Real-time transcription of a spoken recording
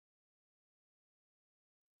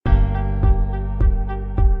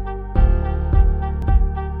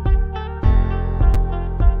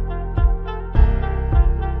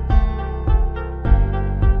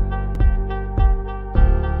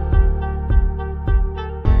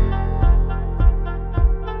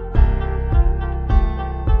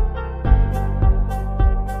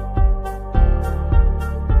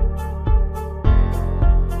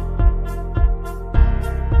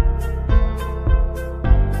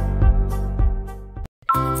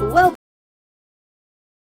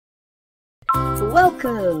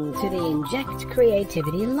Welcome to the Inject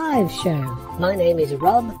Creativity live show. My name is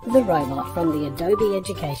Rob the Robot from the Adobe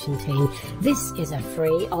Education team. This is a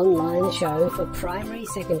free online show for primary,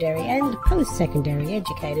 secondary and post-secondary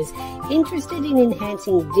educators interested in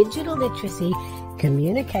enhancing digital literacy,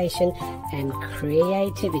 communication and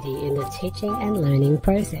creativity in the teaching and learning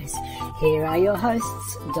process. Here are your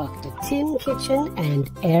hosts, Dr. Tim Kitchen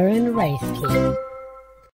and Aaron Raithke.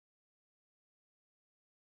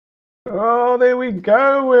 Oh, there we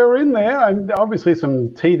go. We're in there. And obviously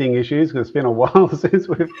some teething issues because it's been a while since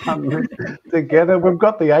we've done this together. We've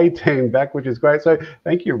got the A team back, which is great. So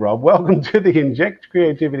thank you, Rob. Welcome to the Inject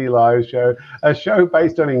Creativity live show, a show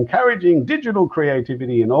based on encouraging digital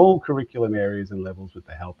creativity in all curriculum areas and levels with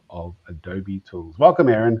the help of Adobe tools. Welcome,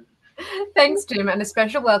 Aaron. Thanks, Tim, and a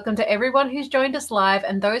special welcome to everyone who's joined us live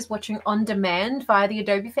and those watching on demand via the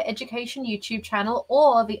Adobe for Education YouTube channel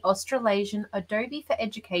or the Australasian Adobe for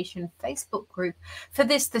Education Facebook group for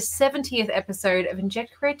the 70th episode of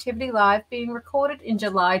Inject Creativity Live being recorded in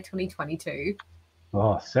July 2022.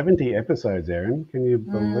 Oh, 70 episodes, Aaron. Can you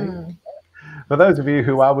believe? For those of you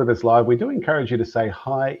who are with us live, we do encourage you to say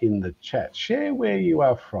hi in the chat. Share where you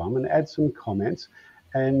are from and add some comments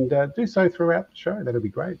and do so throughout the show. That'll be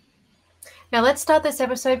great. Now let's start this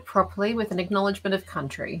episode properly with an acknowledgement of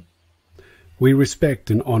country. We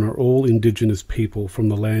respect and honour all Indigenous people from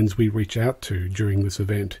the lands we reach out to during this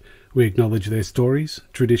event. We acknowledge their stories,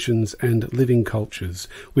 traditions and living cultures.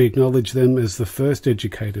 We acknowledge them as the first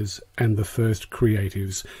educators and the first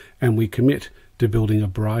creatives, and we commit to building a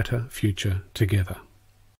brighter future together.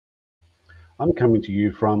 I'm coming to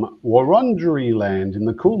you from Wurundjeri land in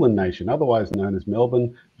the Kulin Nation, otherwise known as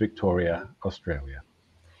Melbourne, Victoria, Australia.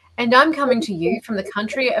 And I'm coming to you from the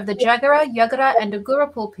country of the Jagera, Yagara and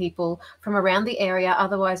Agurapul people from around the area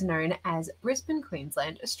otherwise known as Brisbane,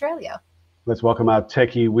 Queensland, Australia. Let's welcome our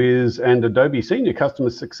techie whiz and Adobe Senior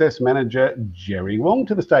Customer Success Manager, Jerry Wong,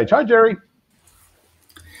 to the stage. Hi, Jerry.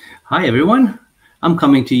 Hi, everyone. I'm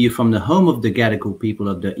coming to you from the home of the Gadigal people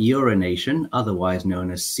of the Eora Nation, otherwise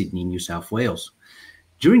known as Sydney, New South Wales.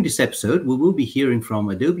 During this episode, we will be hearing from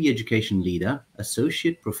Adobe Education Leader,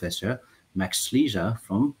 Associate Professor Max Sleeser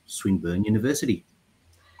from Swinburne University.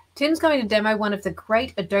 Tim's going to demo one of the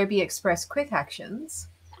great Adobe Express quick actions.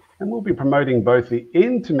 And we'll be promoting both the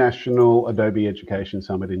International Adobe Education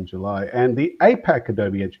Summit in July and the APAC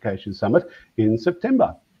Adobe Education Summit in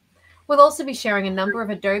September. We'll also be sharing a number of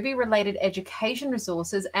Adobe-related education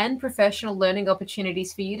resources and professional learning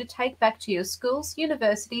opportunities for you to take back to your schools,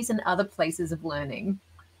 universities, and other places of learning.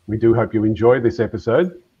 We do hope you enjoy this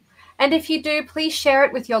episode. And if you do, please share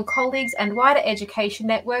it with your colleagues and wider education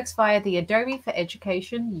networks via the Adobe for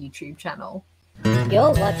Education YouTube channel.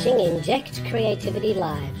 You're watching Inject Creativity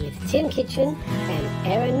Live with Tim Kitchen and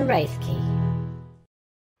Aaron Raithke.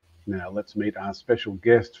 Now let's meet our special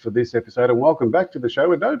guest for this episode and welcome back to the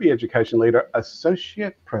show, Adobe Education Leader,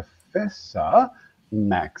 Associate Professor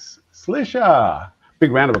Max Slisher.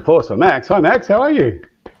 Big round of applause for Max. Hi, Max. How are you?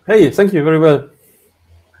 Hey, thank you. Very well.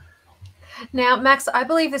 Now, Max, I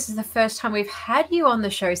believe this is the first time we've had you on the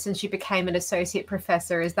show since you became an associate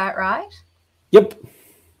professor. Is that right? Yep.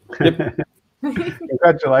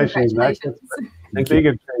 Congratulations, Max. That's a big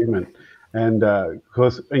achievement. And of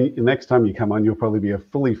course, next time you come on, you'll probably be a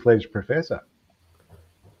fully fledged professor.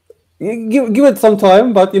 Give it some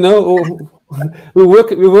time, but you know, we're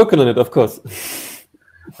working on it, of course. Just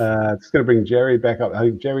going to bring Jerry back up. I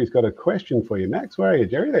think Jerry's got a question for you, Max. Where are you,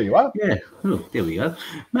 Jerry? There you are. Yeah, oh, there we go.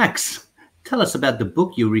 Max, tell us about the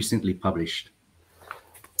book you recently published.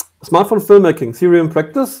 Smartphone Filmmaking, Theory and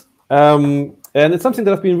Practice. And it's something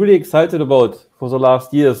that I've been really excited about for the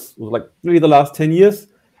last years, like really the last 10 years.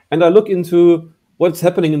 And I look into what's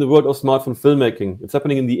happening in the world of smartphone filmmaking. It's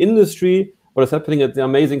happening in the industry, what is happening at the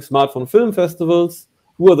amazing smartphone film festivals,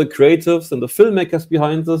 who are the creatives and the filmmakers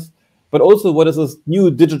behind this, but also what is this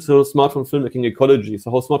new digital smartphone filmmaking ecology.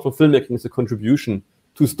 So how smartphone filmmaking is a contribution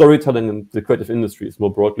to storytelling and the creative industries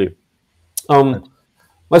more broadly.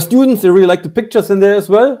 My students, they really like the pictures in there as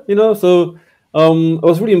well, you know, so it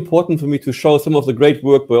was really important for me to show some of the great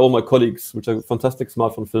work by all my colleagues, which are fantastic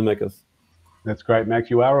smartphone filmmakers. That's great,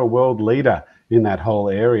 Max. You are a world leader in that whole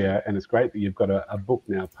area, and it's great that you've got a book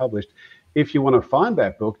now published. If you want to find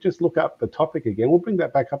that book, just look up the topic again. We'll bring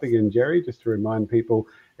that back up again, Jerry, just to remind people.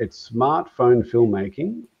 It's Smartphone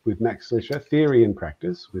Filmmaking with Max Slisher, Theory and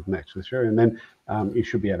Practice with Max Slisher, and then you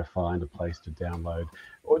should be able to find a place to download.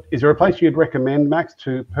 Is there a place you'd recommend, Max,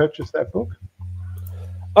 to purchase that book?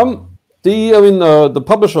 The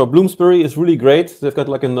publisher Bloomsbury is really great. They've got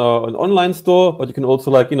like an online store, but you can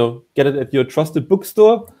also get it at your trusted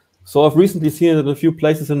bookstore. So I've recently seen it in a few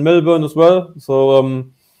places in Melbourne as well. So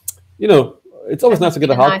it's always nice to get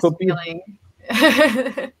a hard copy. Feeling.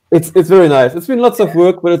 It's very nice. It's been lots of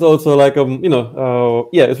work, but it's also like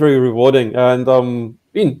yeah, it's very rewarding. And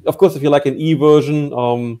of course, if you like an e-version,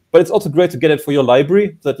 but it's also great to get it for your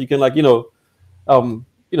library so that you can like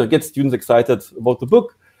get students excited about the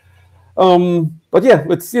book. But yeah,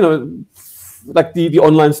 it's like the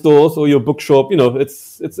online stores or your bookshop.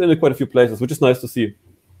 It's in quite a few places, which is nice to see.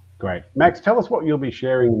 Great, Max. Tell us what you'll be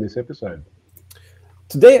sharing in this episode.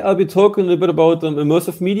 Today, I'll be talking a little bit about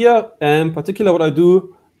immersive media, and in particular what I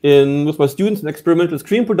do with my students in experimental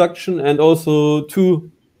screen production, and also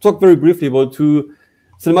to talk very briefly about 2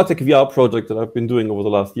 cinematic VR projects that I've been doing over the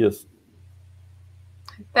last years.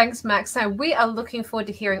 Thanks, Max. So we are looking forward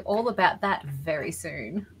to hearing all about that very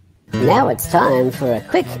soon. Now it's time for a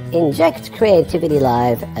quick Inject Creativity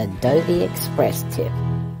Live Adobe Express tip.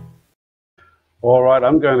 All right,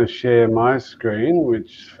 I'm going to share my screen,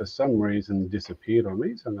 which for some reason disappeared on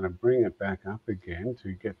me. So I'm going to bring it back up again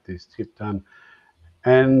to get this tip done.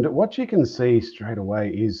 And what you can see straight away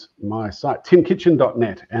is my site,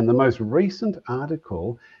 timkitchen.net. And the most recent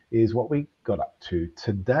article is what we got up to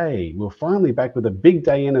today. We're finally back with a big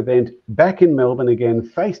day in event back in Melbourne again,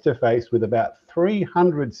 face-to-face with about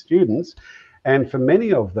 300 students. And for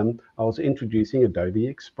many of them, I was introducing Adobe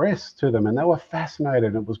Express to them, and they were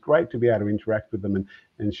fascinated. And it was great to be able to interact with them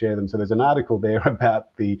and share them. So there's an article there about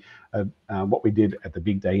what we did at the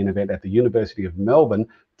Big Day In event at the University of Melbourne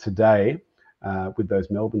today with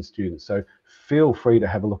those Melbourne students. So feel free to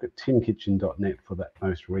have a look at timkitchen.net for that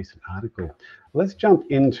most recent article. Let's jump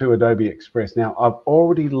into Adobe Express. Now, I've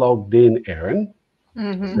already logged in, Erin.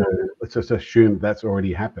 So let's just assume that's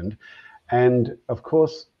already happened. And of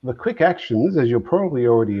course, the quick actions, as you're probably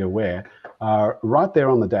already aware, are right there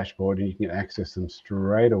on the dashboard, and you can access them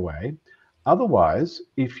straight away. Otherwise,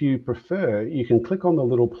 if you prefer, you can click on the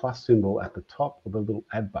little plus symbol at the top, or the little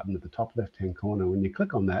add button at the top left-hand corner. When you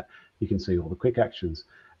click on that, you can see all the quick actions.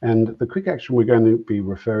 And the quick action we're going to be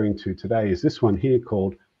referring to today is this one here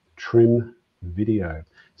called Trim Video.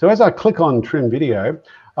 So as I click on Trim Video,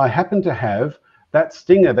 I happen to have that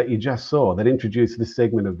stinger that you just saw that introduced this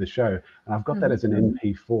segment of the show, and I've got that as an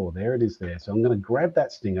MP4. There it is there. So I'm going to grab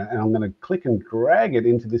that stinger and I'm going to click and drag it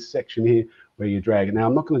into this section here where you drag it. Now,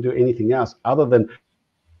 I'm not going to do anything else other than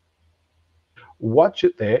watch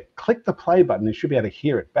it there, click the play button, and you should be able to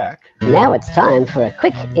hear it back. Now it's time for a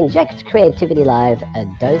quick Inject Creativity Live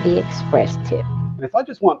Adobe Express tip. And if I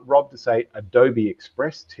just want Rob to say Adobe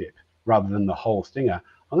Express tip rather than the whole stinger,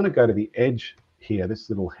 I'm going to go to the edge here, this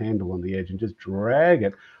little handle on the edge, and just drag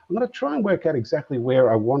it. I'm going to try and work out exactly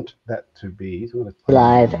where I want that to be. So I'm going to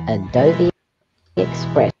Live Adobe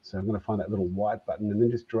Express. So I'm going to find that little white button and then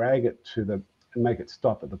just drag it to and make it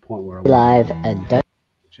stop at the point where I want. Live Adobe.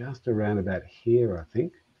 Just around about here, I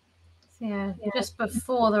think. Yeah, just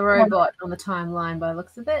before the robot on the timeline by the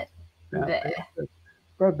looks of it. Now, there.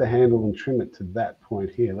 Grab the handle and trim it to that point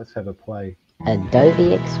here. Let's have a play.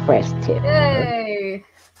 Adobe Express tip. Yay!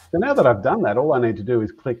 So now that I've done that, all I need to do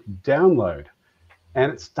is click download,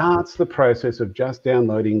 and it starts the process of just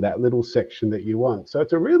downloading that little section that you want. So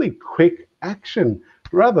it's a really quick action.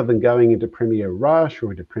 Rather than going into Premiere Rush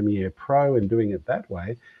or into Premiere Pro and doing it that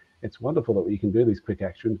way, it's wonderful that you can do these quick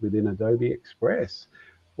actions within Adobe Express.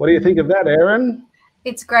 What do you think of that, Erin?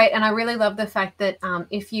 It's great, and I really love the fact that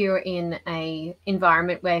if you're in a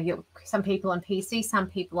environment where you're some people on PC, some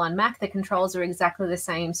people on Mac, the controls are exactly the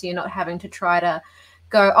same, so you're not having to try to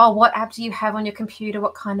go, oh, what app do you have on your computer?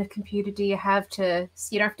 What kind of computer do you have so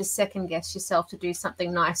you don't have to second guess yourself to do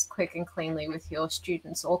something nice, quick and cleanly with your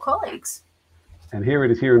students or colleagues. And here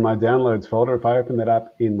it is here in my downloads folder. If I open that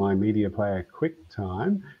up in my media player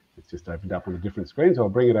QuickTime, it's just opened up on a different screen. So I'll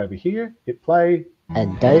bring it over here, hit play.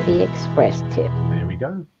 Adobe Express tip. There we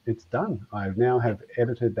go. It's done. I now have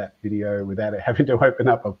edited that video without it having to open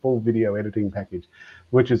up a full video editing package,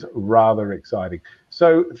 which is rather exciting.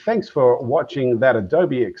 So thanks for watching that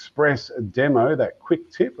Adobe Express demo, that quick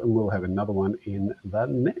tip, and we'll have another one in the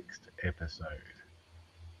next episode.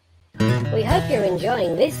 We hope you're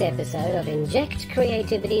enjoying this episode of Inject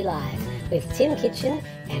Creativity Live with Tim Kitchen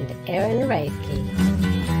and Erin Rathke.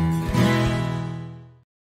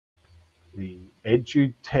 The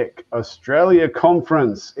EduTech Australia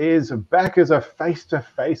Conference is back as a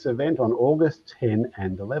face-to-face event on August 10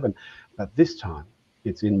 and 11, but this time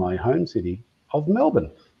it's in my home city of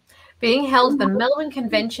Melbourne. Being held at the Melbourne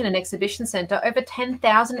Convention and Exhibition Centre, over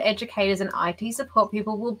 10,000 educators and IT support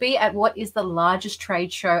people will be at what is the largest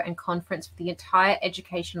trade show and conference for the entire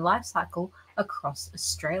education lifecycle across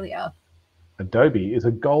Australia. Adobe is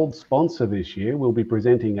a gold sponsor this year. We'll be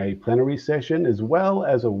presenting a plenary session as well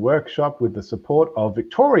as a workshop with the support of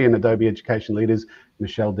Victorian Adobe education leaders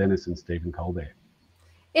Michelle Dennis and Stephen Colbert.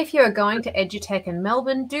 If you are going to EduTech in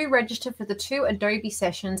Melbourne, do register for the 2 Adobe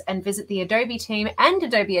sessions and visit the Adobe team and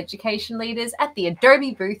Adobe education leaders at the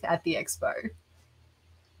Adobe booth at the Expo.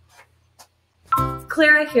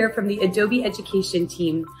 Clara here from the Adobe education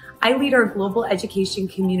team. I lead our global education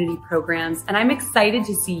community programs, and I'm excited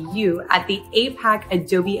to see you at the APAC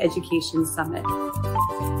Adobe Education Summit.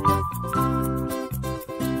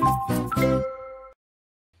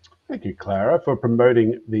 Thank you, Clara, for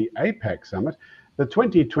promoting the APAC Summit. The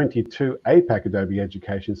 2022 APAC Adobe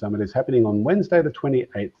Education Summit is happening on Wednesday, the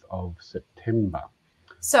 28th of September.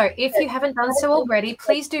 So if you haven't done so already,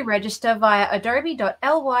 please do register via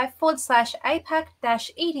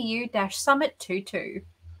adobe.ly/APAC-edu-summit22.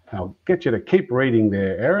 I'll get you to keep reading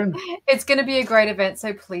there, Erin. It's going to be a great event,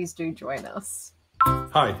 so please do join us.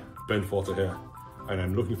 Hi, Ben Forter here, and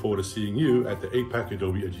I'm looking forward to seeing you at the APAC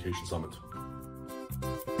Adobe Education Summit.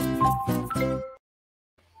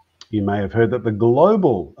 You may have heard that the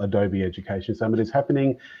Global Adobe Education Summit is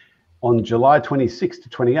happening on July 26th to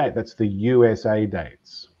 28th. That's the USA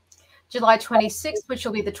dates. July 26th, which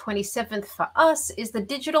will be the 27th for us, is the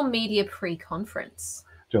Digital Media Pre-Conference.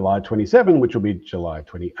 July 27, which will be July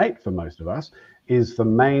 28th for most of us, is the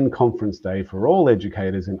main conference day for all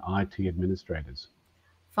educators and IT administrators.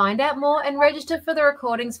 Find out more and register for the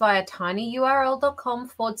recordings via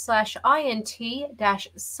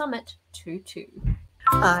tinyurl.com/int-summit22.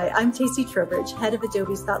 Hi, I'm Tacey Trowbridge, head of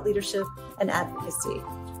Adobe's Thought Leadership and Advocacy.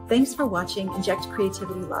 Thanks for watching Inject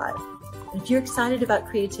Creativity Live. And if you're excited about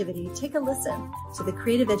creativity, take a listen to the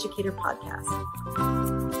Creative Educator Podcast.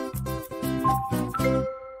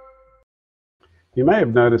 You may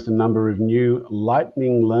have noticed a number of new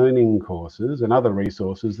Lightning Learning courses and other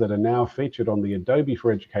resources that are now featured on the Adobe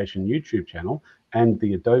for Education YouTube channel and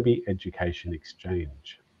the Adobe Education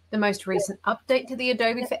Exchange. The most recent update to the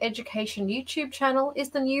Adobe for Education YouTube channel is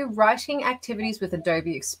the new Writing Activities with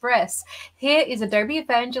Adobe Express. Here is Adobe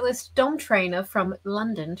evangelist Dom Trainer from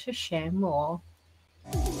London to share more.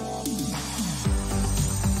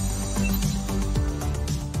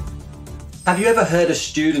 Have you ever heard a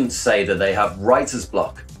student say that they have writer's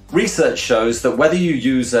block? Research shows that whether you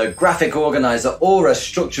use a graphic organizer or a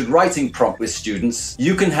structured writing prompt with students,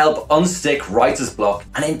 you can help unstick writer's block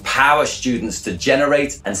and empower students to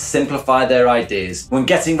generate and simplify their ideas when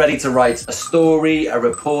getting ready to write a story, a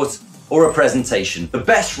report, or a presentation. The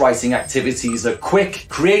best writing activities are quick,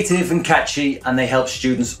 creative, and catchy, and they help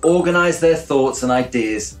students organize their thoughts and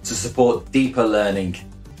ideas to support deeper learning.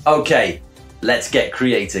 Okay, let's get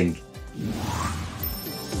creating.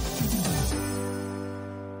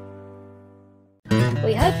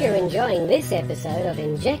 We hope you're enjoying this episode of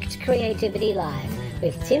Inject Creativity Live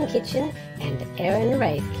with Tim Kitchen and Erin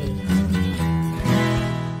Rathke.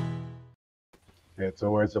 It's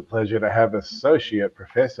always a pleasure to have Associate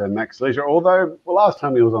Professor Max Leisure, although last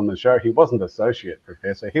time he was on the show, he wasn't Associate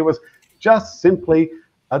Professor. He was just simply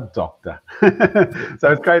a doctor.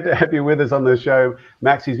 So it's great to have you with us on the show.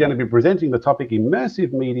 Max, he's going to be presenting the topic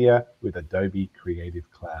Immersive Media with Adobe Creative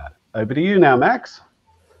Cloud. Over to you now, Max.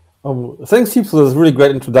 Thanks, Steve, for this really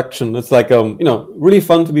great introduction. It's like, really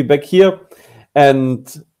fun to be back here. And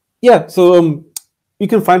yeah, so you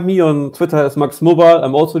can find me on Twitter as Max Mobile.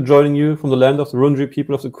 I'm also joining you from the land of the Wurundjeri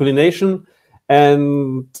people of the Kulin Nation.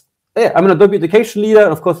 And yeah, I'm an Adobe education leader.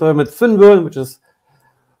 And of course, I'm at Finburn, which is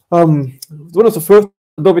one of the first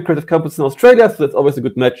Adobe creative campus in Australia. So that's always a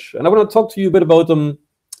good match. And I want to talk to you a bit about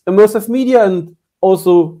immersive media and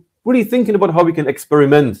also really thinking about how we can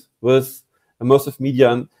experiment with immersive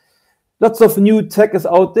media. And lots of new tech is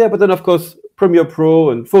out there, but then of course Premiere Pro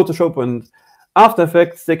and Photoshop and After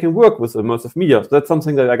Effects, they can work with immersive media. So that's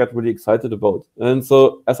something that I got really excited about. And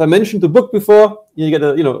so, as I mentioned the book before, you get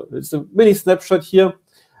it's a mini snapshot here.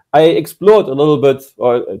 I explored a little bit,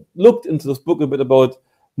 or looked into this book a bit about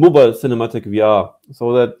mobile cinematic VR.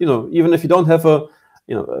 So that, even if you don't have a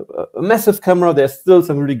massive camera, there's still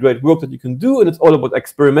some really great work that you can do. And it's all about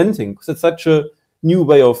experimenting, because it's such a new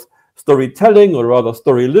way of storytelling, or rather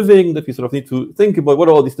story living, that we sort of need to think about what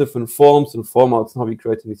are all these different forms and formats and how we're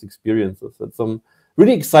creating these experiences. It's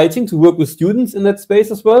really exciting to work with students in that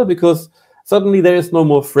space as well, because suddenly there is no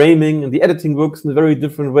more framing and the editing works in very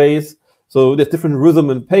different ways. So there's different rhythm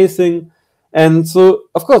and pacing. And so,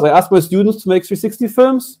 of course, I asked my students to make 360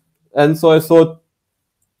 films. And so I thought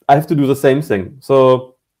I have to do the same thing.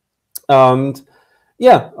 So, as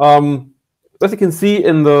you can see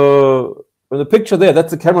in the picture there,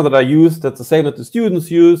 that's the camera that I used. That's the same that the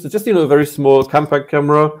students use. It's just, a very small, compact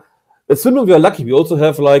camera. at Swinburne, we are lucky. We also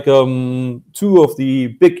have like 2 of the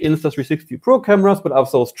big Insta360 Pro cameras, but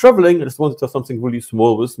as I was traveling, I just wanted to have something really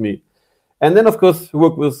small with me. And then, of course,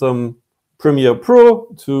 work with Premiere Pro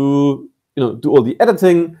to do all the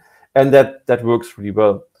editing, and that works really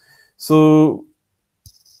well. So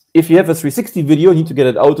if you have a 360 video, you need to get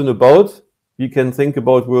it out and about. You can think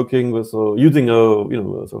about working with using a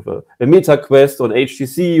Meta Quest or an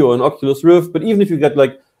HTC or an Oculus Rift. But even if you get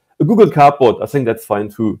like a Google Cardboard, I think that's fine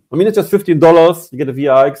too. I mean, it's just $15. You get a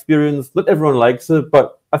VR experience. Not everyone likes it,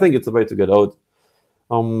 but I think it's a way to get out.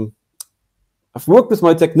 I've worked with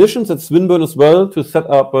my technicians at Swinburne as well to set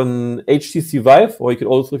up an HTC Vive, or you could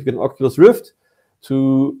also, if you get an Oculus Rift,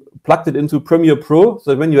 to plug it into Premiere Pro,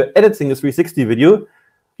 so that when you're editing a 360 video,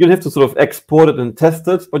 you don't have to sort of export it and test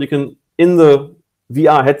it, but you can, in the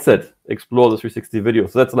VR headset, explore the 360 video.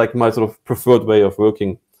 So that's like my sort of preferred way of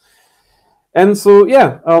working. And so,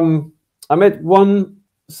 yeah, I made one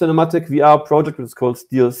cinematic VR project, which is called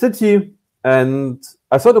Steel City. And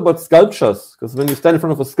I thought about sculptures, because when you stand in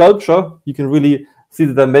front of a sculpture, you can really see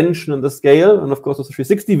the dimension and the scale. And of course, with a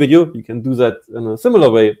 360 video, you can do that in a similar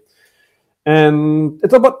way. And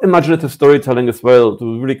it's about imaginative storytelling as well,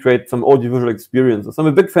 to really create some audiovisual experiences. I'm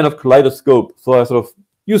a big fan of kaleidoscope, so I sort of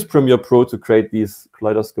use Premiere Pro to create these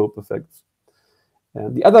kaleidoscope effects.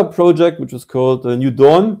 And the other project, which is called New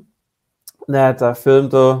Dawn, that I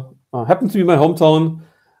filmed, happened to be my hometown,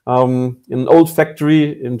 in an old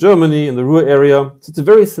factory in Germany, in the Ruhr area. So it's a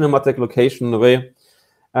very cinematic location in a way.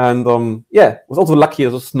 And yeah, I was also lucky,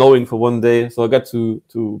 it was snowing for one day, so I got to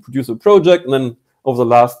produce a project. And then over the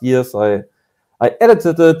last years, I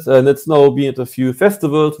edited it, and it's now been at a few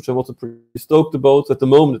festivals, which I'm also pretty stoked about. At the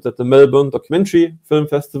moment, it's at the Melbourne Documentary Film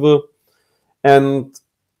Festival. And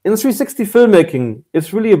in 360 filmmaking,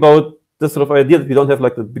 it's really about this sort of idea that we don't have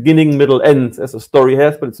like the beginning, middle, end as a story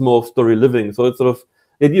has, but it's more of story living. So it's sort of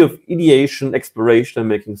the idea of ideation, exploration, and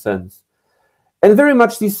making sense. And very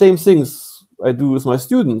much these same things I do with my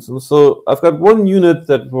students. And so I've got one unit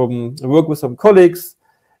that I work with some colleagues.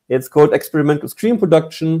 It's called Experimental Screen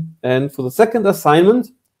Production. And for the second assignment,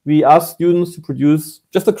 we ask students to produce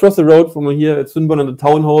just across the road from here at Swinburne in the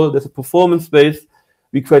town hall. There's a performance space.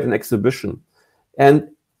 We create an exhibition. And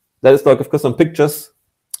that is like, of course, some pictures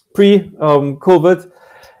pre-COVID.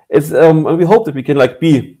 And we hope that we can like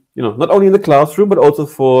be, not only in the classroom, but also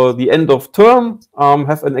for the end of term,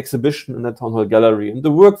 have an exhibition in the town hall gallery. And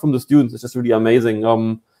the work from the students is just really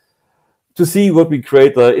amazing. To see what we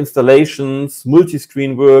create, installations,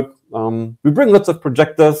 multi-screen work. We bring lots of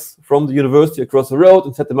projectors from the university across the road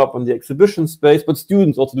and set them up on the exhibition space, but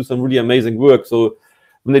students also do some really amazing work. So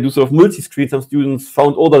when they do sort of multi-screen, some students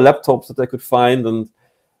found all the laptops that they could find and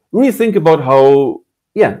really think about how,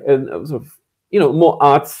 a sort of, more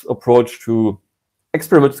arts approach to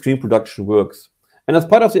experimental screen production works. And as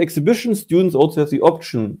part of the exhibition, students also have the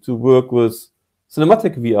option to work with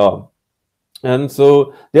cinematic VR. And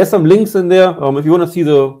so there's some links in there. If you want to see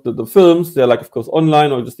the films, they're like, of course,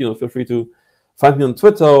 online, or just, feel free to find me on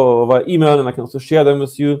Twitter or via email, and I can also share them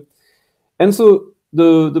with you. And so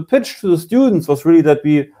the pitch to the students was really that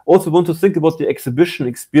we also want to think about the exhibition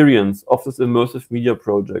experience of this immersive media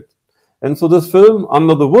project. And so this film,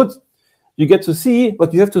 Under the Wood, you get to see,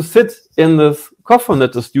 but you have to sit in this coffin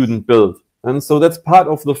that the student built. And so that's part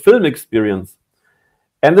of the film experience.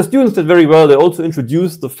 And the students did very well. They also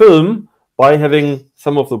introduced the film by having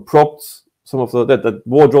some of the props, some of that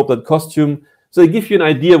wardrobe, that costume. So they give you an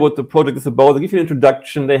idea what the project is about. They give you an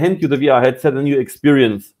introduction. They hand you the VR headset, and you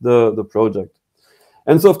experience the project.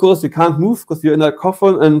 And so, of course, you can't move because you're in that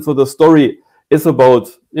coffin. And so the story is about,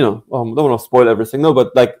 don't want to spoil everything, no,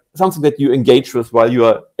 but like something that you engage with while you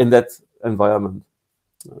are in that environment.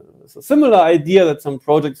 It's a similar idea that some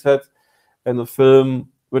projects had in a film,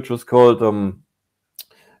 which was called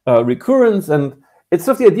Recurrence. And it's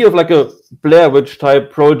sort of the idea of like a Blair Witch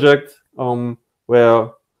type project where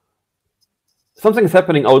something is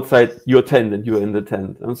happening outside your tent and you're in the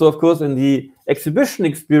tent. And so, of course, in the exhibition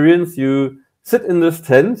experience, you sit in this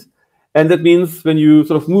tent. And that means when you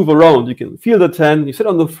sort of move around, you can feel the tent, you sit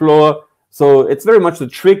on the floor. So it's very much the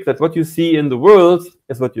trick that what you see in the world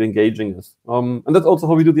is what you're engaging with. And that's also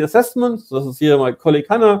how we do the assessment. So this is here my colleague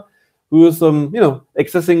Hannah, who is,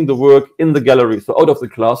 accessing the work in the gallery, so out of the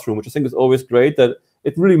classroom, which I think is always great, that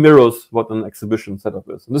it really mirrors what an exhibition setup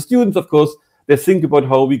is. And the students, of course, they think about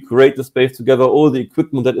how we create the space together, all the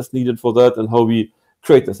equipment that is needed for that, and how we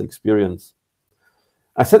create this experience.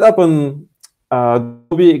 I set up an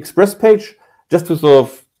Adobe Express page just to sort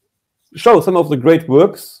of show some of the great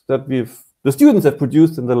works that the students have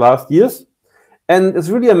produced in the last years. And it's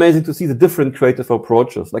really amazing to see the different creative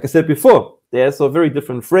approaches. Like I said before, There's a very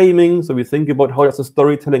different framing. So we think about how does the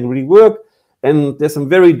storytelling really work. And there's some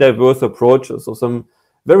very diverse approaches, so some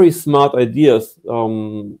very smart ideas.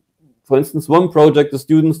 For instance, one project, the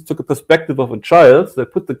students took a perspective of a child. So they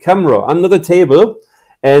put the camera under the table,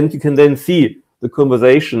 and you can then see the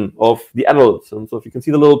conversation of the adults. And so if you can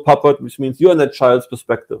see the little puppet, which means you're in that child's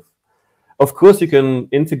perspective. Of course, you can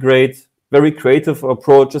integrate very creative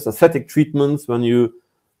approaches, aesthetic treatments. When you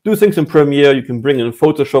do things in Premiere, you can bring in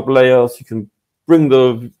Photoshop layers, you can bring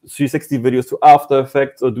the 360 videos to After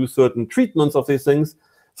Effects or do certain treatments of these things.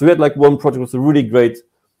 So we had like one project with a really great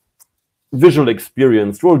visual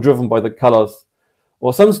experience, all driven by the colors.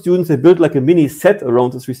 Or some students, they built like a mini set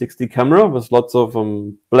around the 360 camera with lots of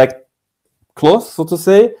black cloth, so to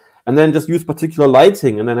say, and then just used particular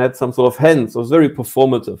lighting and then had some sort of hands. So it was very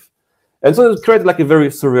performative. And so it created like a very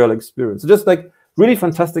surreal experience. So just like really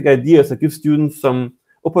fantastic ideas that give students some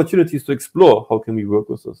opportunities to explore how can we work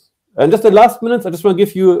with this. And just the last minutes, I just want to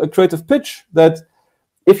give you a creative pitch that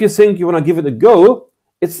if you think you want to give it a go,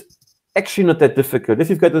 it's actually not that difficult. If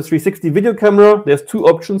you've got a 360 video camera, there's two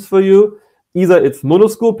options for you. Either it's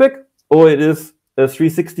monoscopic or it is a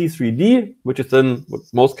 360 3D, which is then what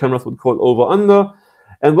most cameras would call over-under.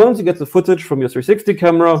 And once you get the footage from your 360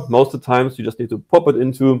 camera, most of the times you just need to pop it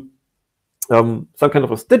into some kind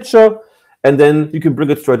of a stitcher, and then you can bring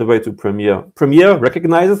it straight away to Premiere. Premiere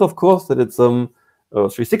recognizes, of course, that it's a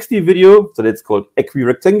 360 video, so that's called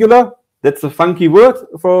equirectangular. That's a funky word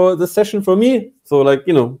for this session for me. So like,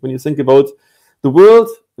 you know, when you think about the world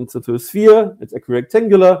into a sphere, it's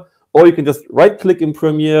equirectangular, or you can just right-click in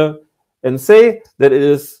Premiere and say that it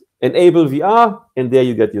is enable VR, and there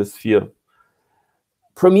you get your sphere.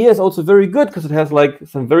 Premiere is also very good because it has like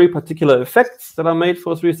some very particular effects that are made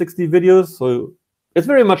for 360 videos. So it's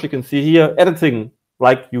very much, you can see here, editing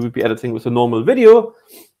like you would be editing with a normal video.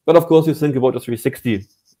 But of course, you think about the 360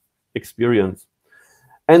 experience.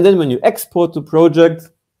 And then when you export the project,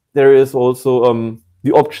 there is also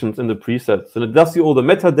the options in the presets. And it does you all the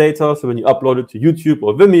metadata. So when you upload it to YouTube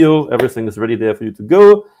or Vimeo, everything is ready there for you to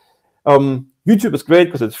go. YouTube is great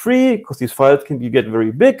because it's free, because these files can get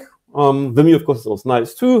very big. Vimeo, of course, is also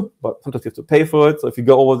nice too, but sometimes you have to pay for it. So if you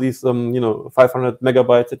go over these, 500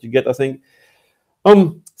 megabytes that you get, I think,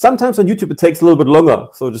 sometimes on YouTube it takes a little bit longer.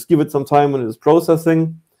 So just give it some time when it is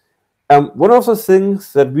processing. One of the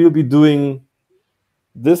things that we'll be doing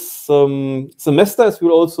this semester is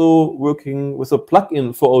we're also working with a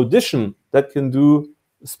plugin for Audition that can do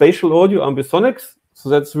spatial audio ambisonics. So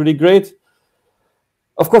that's really great.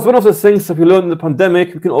 Of course, one of the things that we learned in the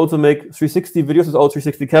pandemic, we can also make 360 videos with all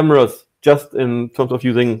 360 cameras, just in terms of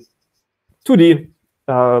using 2D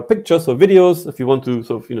pictures or videos. If you want to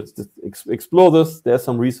sort of, explore this, there's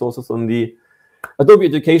some resources on the Adobe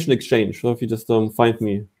Education Exchange. So if you just find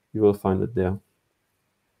me, you will find it there.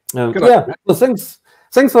 So thanks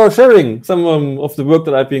for sharing some of the work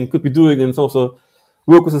that I could be doing, and some of the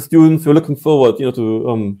work with the students. We're looking forward,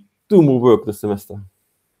 to do more work this semester.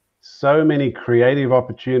 So many creative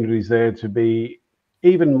opportunities there to be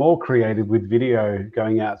even more creative with video,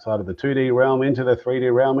 going outside of the 2D realm into the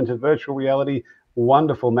 3D realm, into virtual reality.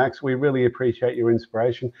 Wonderful, Max. We really appreciate your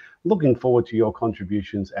inspiration. Looking forward to your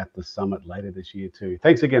contributions at the summit later this year too.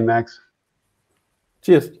 Thanks again, Max.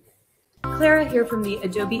 Cheers. Clara here from the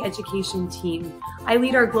Adobe Education team. I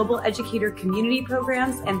lead our global educator community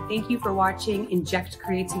programs, and thank you for watching Inject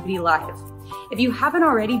Creativity Live. If you haven't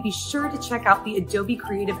already, be sure to check out the Adobe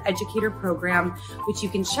Creative Educator program, which you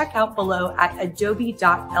can check out below at adobe.ly/ACE.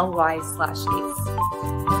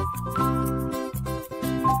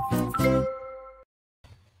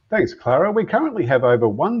 Thanks, Clara. We currently have over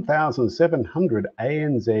 1,700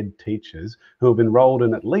 ANZ teachers who have enrolled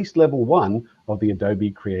in at least level 1 of the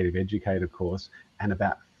Adobe Creative Educator course, and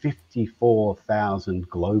about 54,000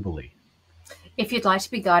 globally. If you'd like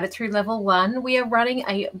to be guided through level 1, we are running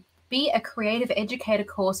a Be a Creative Educator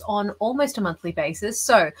course on almost a monthly basis.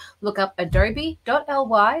 So look up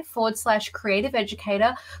adobe.ly/creative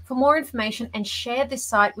educator for more information, and share this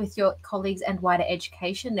site with your colleagues and wider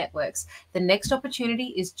education networks. The next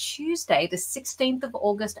opportunity is Tuesday, the 16th of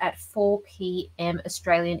August at 4 p.m.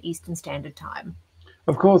 Australian Eastern Standard Time.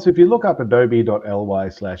 Of course, if you look up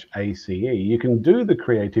adobe.ly/ACE, you can do the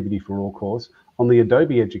Creativity for All course on the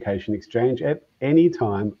Adobe Education Exchange at any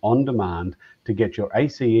time on demand to get your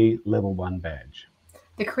ACE Level 1 badge.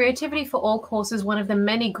 The Creativity for All course is one of the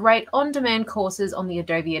many great on-demand courses on the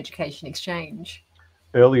Adobe Education Exchange.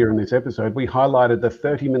 Earlier in this episode, we highlighted the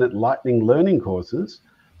 30-minute lightning learning courses.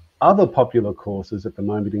 Other popular courses at the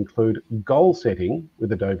moment include goal setting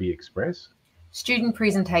with Adobe Express, student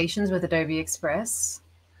presentations with Adobe Express,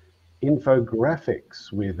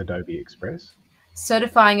 infographics with Adobe Express,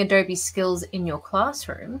 certifying Adobe skills in your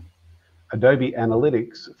classroom, Adobe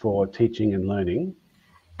Analytics for teaching and learning,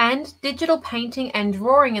 and digital painting and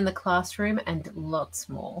drawing in the classroom, and lots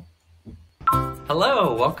more.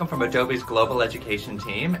 Hello, welcome from Adobe's Global Education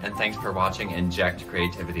team, and thanks for watching Inject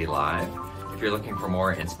Creativity Live. If you're looking for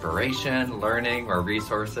more inspiration, learning, or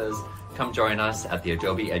resources, come join us at the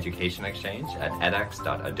Adobe Education Exchange at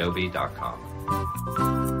edx.adobe.com.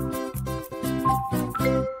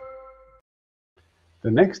 The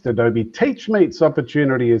next Adobe Teach Meets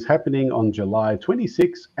opportunity is happening on July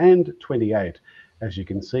 26 and 28. As you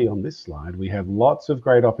can see on this slide, we have lots of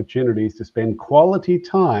great opportunities to spend quality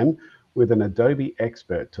time with an Adobe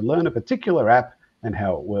expert to learn a particular app and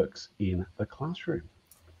how it works in the classroom.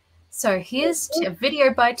 So here's a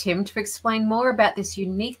video by Tim to explain more about this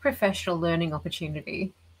unique professional learning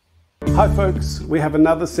opportunity. Hi folks, we have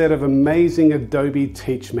another set of amazing Adobe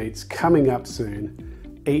Teach Meets coming up soon.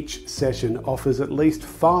 Each session offers at least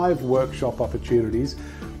 5 workshop opportunities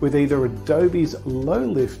with either Adobe's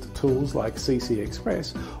low-lift tools like CC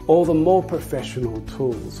Express or the more professional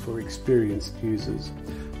tools for experienced users.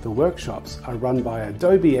 The workshops are run by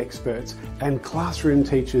Adobe experts and classroom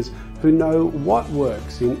teachers who know what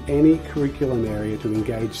works in any curriculum area to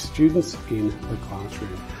engage students in the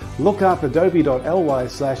classroom. Look up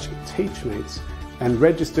adobe.ly/teachmeets and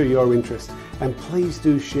register your interest. And please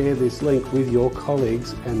do share this link with your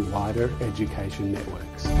colleagues and wider education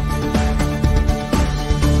networks.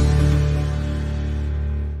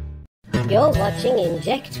 You're watching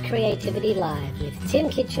Inject Creativity Live with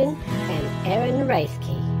Tim Kitchen and Erin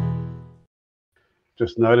Raithke.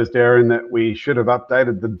 Just noticed, Erin, that we should have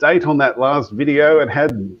updated the date on that last video. It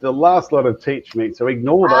had the last lot of Teach Meets, so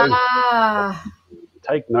ignore those.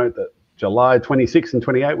 Take note that July 26 and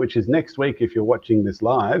 28, which is next week if you're watching this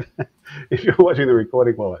live. If you're watching the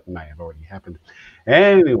recording, well, it may have already happened.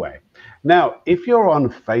 Anyway, now, if you're on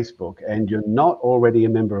Facebook and you're not already a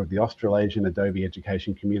member of the Australasian Adobe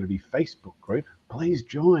Education Community Facebook group, please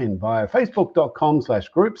join via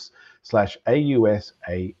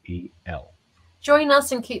facebook.com/groups/AUSAEL. Join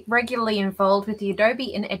us and keep regularly involved with the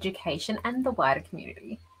Adobe in education and the wider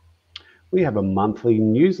community. We have a monthly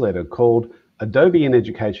newsletter called Adobe in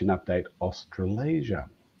Education Update Australasia.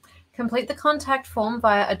 Complete the contact form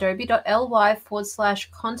via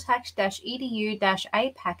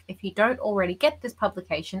adobe.ly/contact-edu-APAC if you don't already get this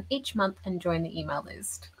publication each month and join the email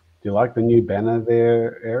list. Do you like the new banner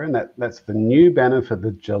there, Erin? That's the new banner for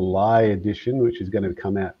the July edition, which is going to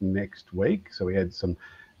come out next week. So we had some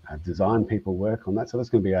design people work on that. So that's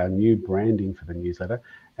going to be our new branding for the newsletter.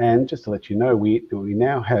 And just to let you know, we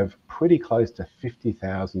now have pretty close to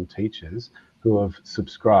 50,000 teachers who have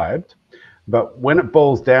subscribed. But when it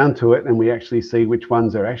boils down to it and we actually see which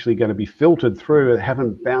ones are actually going to be filtered through,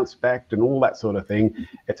 haven't bounced back and all that sort of thing,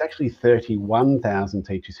 it's actually 31,000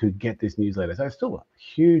 teachers who get this newsletter. So it's still a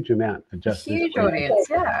huge amount for just this huge audience,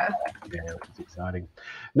 yeah. Yeah, it's exciting.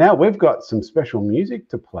 Now we've got some special music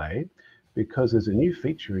to play because there's a new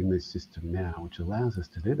feature in this system now which allows us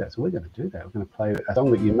to do that. So we're going to do that. We're going to play a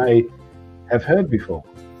song that you may have heard before.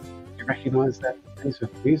 Do you recognize that piece of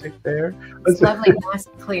music there? It's lovely, nice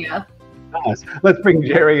and clear. Nice. Let's bring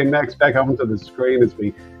Jerry and Max back onto the screen as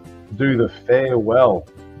we do the farewell.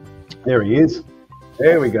 There he is.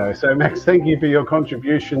 There we go. So Max, thank you for your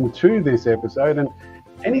contribution to this episode. And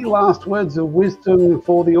any last words of wisdom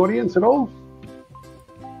for the audience at all?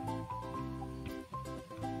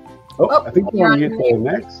 Oh, I think you're on mute there,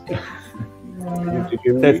 Max.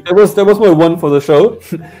 There was my one for the show.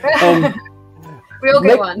 We all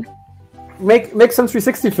get one. Make some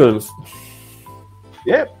 360 films.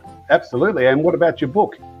 Yep, absolutely. And what about your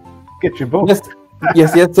book? Get your book.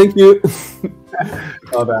 Yes, thank you.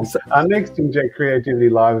 Well done. Our next Inject Creativity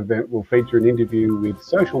Live event will feature an interview with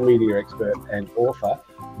social media expert and author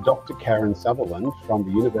Dr. Karen Sutherland from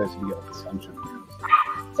the University of the Sunshine Coast.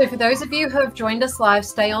 So for those of you who have joined us live,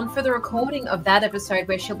 stay on for the recording of that episode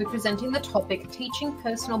where she'll be presenting the topic, Teaching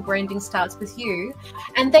Personal Branding Starts With You,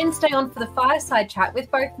 and then stay on for the fireside chat with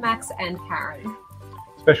both Max and Karen.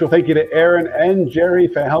 Special thank you to Erin and Jerry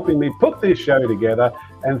for helping me put this show together,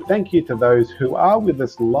 and thank you to those who are with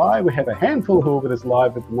us live. We have a handful who are with us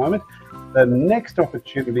live at the moment. The next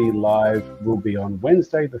opportunity live will be on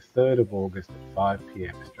Wednesday, the 3rd of August at 5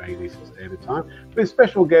 p.m. Australian Eastern Standard Time with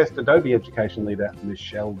special guest Adobe Education Leader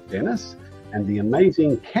Michelle Dennis and the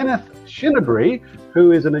amazing Kenneth Shinnebury,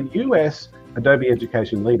 who is a US Adobe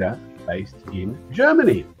Education Leader based in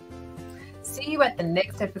Germany. See you at the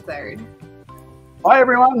next episode. Bye,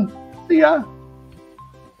 everyone. See ya.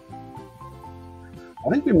 I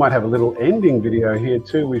think we might have a little ending video here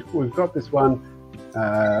too. We've got this one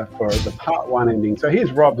for the part 1 ending. So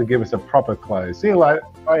here's Rob to give us a proper close. See you later.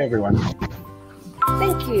 Bye, everyone.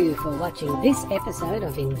 Thank you for watching this episode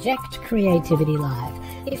of Inject Creativity Live.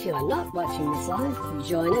 If you are not watching this live,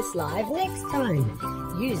 join us live next time.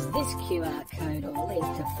 Use this QR code or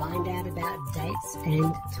link to find out about dates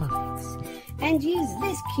and topics. And use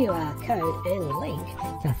this QR code and link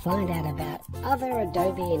to find out about other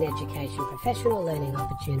Adobe in Education professional learning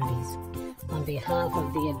opportunities. On behalf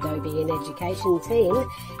of the Adobe in Education team,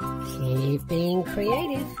 keep being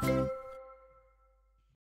creative.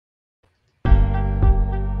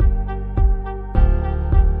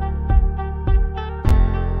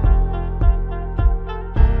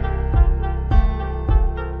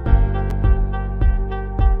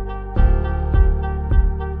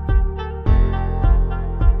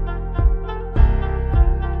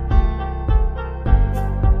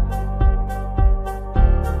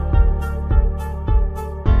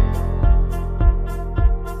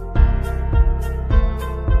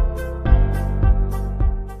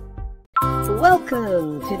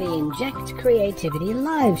 Welcome to the Inject Creativity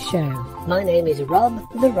Live Show. My name is Rob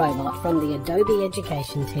the Robot from the Adobe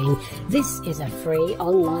Education team. This is a free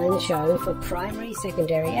online show for primary,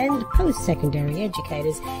 secondary and post-secondary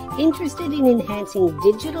educators interested in enhancing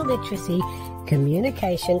digital literacy,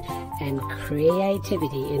 communication and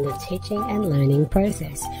creativity in the teaching and learning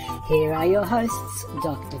process. Here are your hosts,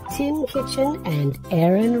 Dr. Tim Kitchen and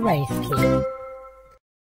Aaron Raithke.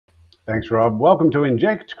 Thanks, Rob. Welcome to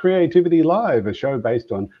Inject Creativity Live, a show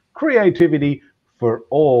based on creativity for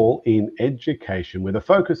all in education with a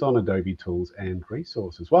focus on Adobe tools and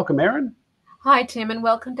resources. Welcome, Erin. Hi, Tim, and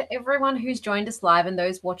welcome to everyone who's joined us live and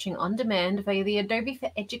those watching on demand via the Adobe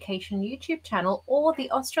for Education YouTube channel or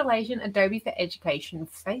the Australasian Adobe for Education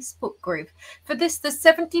Facebook group. For this, the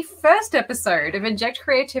 71st episode of Inject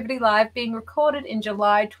Creativity Live being recorded in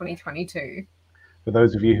July 2022. For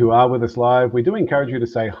those of you who are with us live, we do encourage you to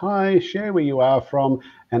say hi, share where you are from,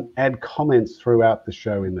 and add comments throughout the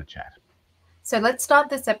show in the chat. So let's start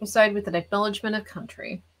this episode with an acknowledgement of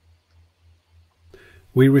country.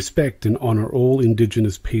 We respect and honour all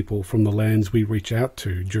Indigenous people from the lands we reach out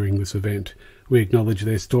to during this event. We acknowledge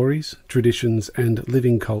their stories, traditions and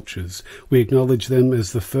living cultures. We acknowledge them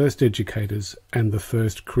as the first educators and the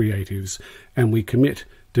first creatives, and we commit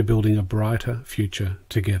to building a brighter future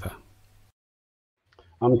together.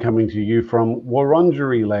 I'm coming to you from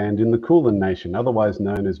Wurundjeri land in the Kulin Nation, otherwise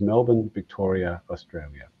known as Melbourne, Victoria,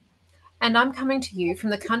 Australia. And I'm coming to you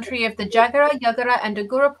from the country of the Jagera, Yagara and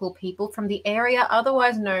Agurapul people from the area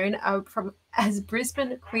otherwise known as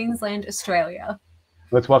Brisbane, Queensland, Australia.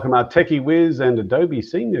 Let's welcome our techie whiz and Adobe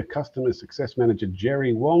Senior Customer Success Manager,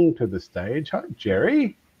 Jerry Wong, to the stage. Hi,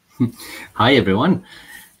 Jerry. Hi, everyone.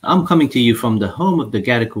 I'm coming to you from the home of the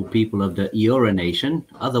Gadigal people of the Eora Nation,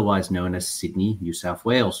 otherwise known as Sydney, New South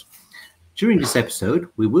Wales. During this episode,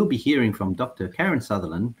 we will be hearing from Dr. Karen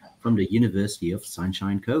Sutherland from the University of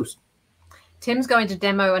Sunshine Coast. Tim's going to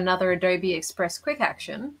demo another Adobe Express Quick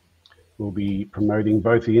Action. We'll be promoting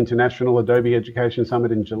both the International Adobe Education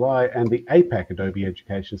Summit in July and the APAC Adobe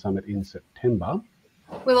Education Summit in September.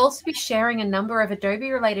 We'll also be sharing a number of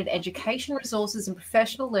Adobe-related education resources and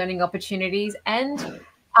professional learning opportunities and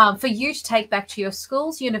for you to take back to your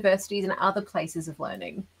schools, universities, and other places of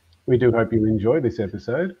learning. We do hope you enjoy this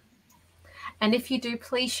episode. And if you do,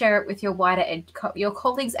 please share it with your your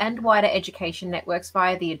colleagues and wider education networks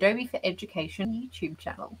via the Adobe for Education YouTube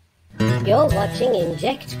channel. You're watching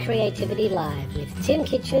Inject Creativity Live with Tim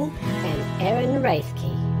Kitchen and Aaron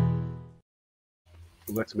Raithke.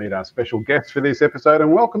 Let's meet our special guest for this episode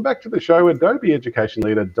and welcome back to the show, Adobe Education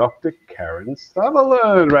Leader, Dr. Karen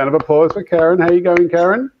Sutherland. Round of applause for Karen. How are you going,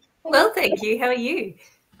 Karen? Well, thank you. How are you?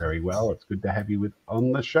 Very well. It's good to have you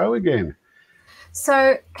on the show again.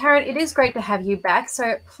 So, Karen, it is great to have you back.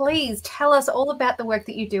 So please tell us all about the work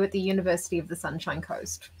that you do at the University of the Sunshine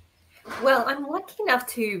Coast. Well, I'm lucky enough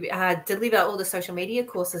to deliver all the social media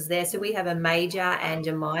courses there. So we have a major and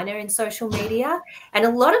a minor in social media. And a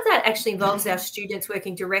lot of that actually involves our students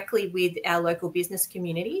working directly with our local business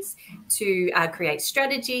communities to create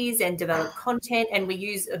strategies and develop content. And we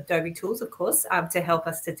use Adobe tools, of course, to help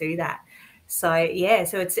us to do that. So, yeah,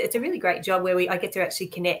 so it's a really great job where I get to actually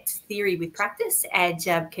connect theory with practice and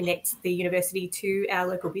connect the university to our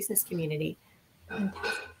local business community.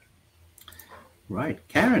 Right.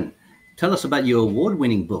 Karen, tell us about your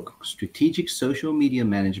award-winning book, Strategic Social Media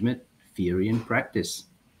Management, Theory and Practice.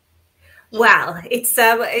 Wow,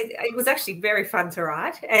 it was actually very fun to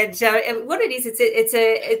write, and what it is,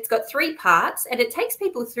 it's got 3 parts, and it takes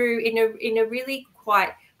people through in a really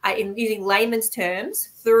quite in using layman's terms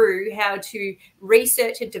through how to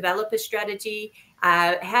research and develop a strategy,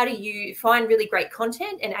 how do you find really great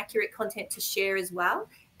content and accurate content to share as well,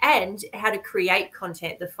 and how to create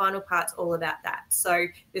content. The final part's all about that. So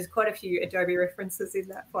there's quite a few Adobe references in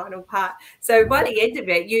that final part. So by the end of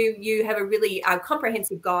it, you have a really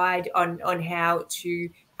comprehensive guide on how to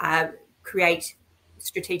create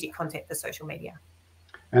strategic content for social media.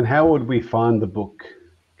 And how would we find the book,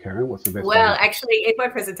 Karen? What's the best way? Well, actually, in my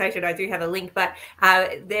presentation, I do have a link, but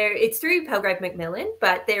it's through Palgrave Macmillan,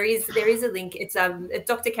 but there is a link. It's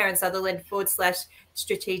Dr. Karen Sutherland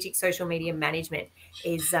 /strategic social media management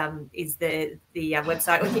is the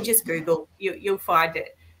website. Or you can just Google, you'll find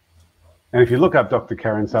it. And if you look up Dr.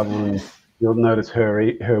 Karen Sutherland, you'll notice her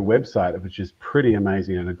website, which is pretty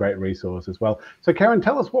amazing and a great resource as well. So, Karen,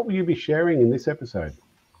 tell us, what will you be sharing in this episode?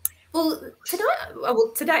 Well,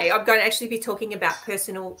 today I'm going to actually be talking about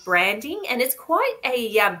personal branding, and it's quite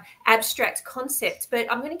a abstract concept, but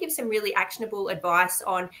I'm going to give some really actionable advice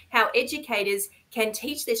on how educators can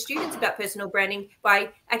teach their students about personal branding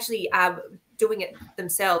by actually doing it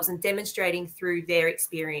themselves and demonstrating through their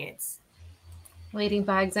experience. Leading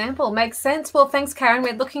by example. Makes sense. Well, thanks, Karen.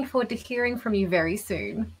 We're looking forward to hearing from you very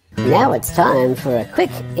soon. Now it's time for a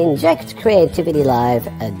quick Inject Creativity Live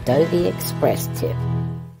Adobe Express tip.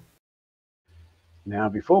 Now,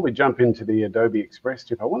 before we jump into the Adobe Express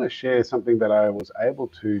tip, I want to share something that I was able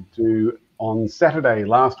to do on Saturday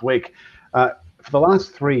last week. For the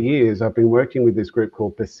last 3 years, I've been working with this group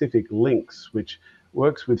called Pacific Links, which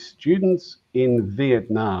works with students in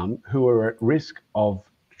Vietnam who are at risk of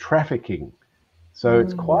trafficking. So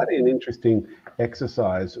it's quite an interesting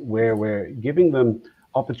exercise where we're giving them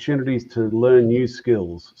opportunities to learn new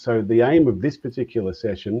skills. So the aim of this particular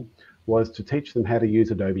session was to teach them how to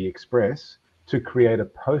use Adobe Express to create a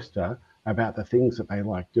poster about the things that they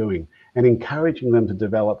like doing and encouraging them to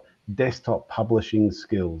develop desktop publishing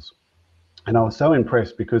skills. And I was so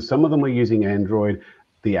impressed because some of them were using Android,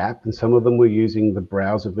 the app, and some of them were using the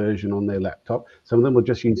browser version on their laptop. Some of them were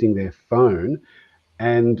just using their phone.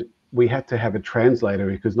 And we had to have a translator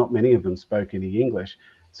because not many of them spoke any English.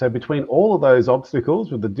 So between all of those obstacles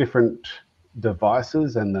with the different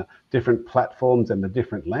devices and the different platforms and the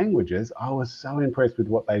different languages, I was so impressed with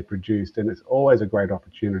what they produced. And it's always a great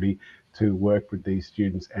opportunity to work with these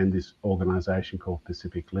students and this organization called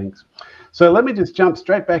Pacific Links. So let me just jump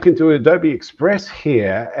straight back into Adobe Express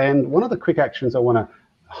here. And one of the quick actions I want to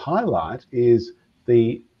highlight is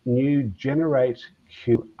the new Generate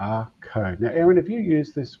QR code. Now, Erin, have you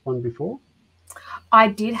used this one before? I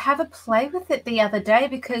did have a play with it the other day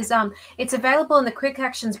because it's available in the quick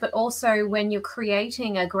actions, but also when you're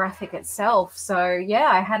creating a graphic itself. So yeah,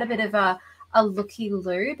 I had a bit of a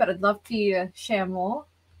looky-loo, but I'd love for you to share more.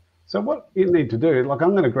 So what you need to do, like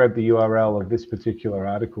I'm going to grab the URL of this particular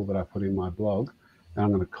article that I put in my blog, and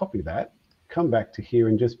I'm going to copy that, come back to here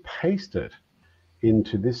and just paste it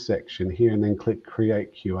into this section here and then click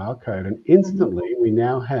Create QR Code. And instantly we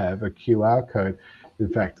now have a QR code. In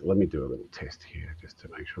fact, let me do a little test here just to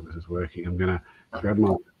make sure this is working. I'm going to grab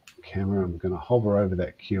my camera. I'm going to hover over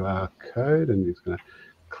that QR code and it's going to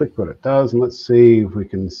click what it does. And let's see if we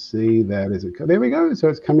can see that. There we go. So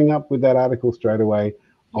it's coming up with that article straight away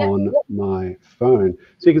on my phone.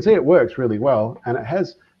 So you can see it works really well. And it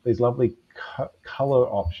has these lovely color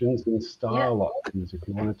options and style options if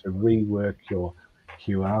you wanted to rework your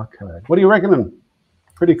QR code. What do you reckon?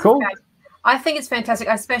 Pretty cool? I think it's fantastic.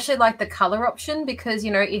 I especially like the color option because, you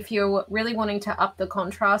know, if you're really wanting to up the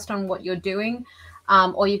contrast on what you're doing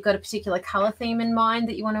or you've got a particular color theme in mind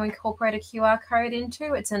that you want to incorporate a QR code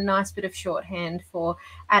into, it's a nice bit of shorthand for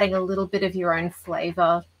adding a little bit of your own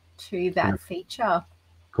flavor to that feature.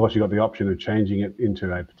 Of course, you've got the option of changing it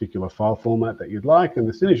into a particular file format that you'd like. And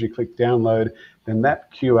as soon as you click download, then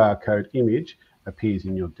that QR code image appears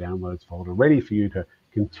in your downloads folder, ready for you to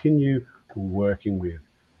continue working with.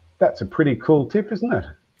 That's a pretty cool tip, isn't it?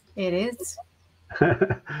 It is.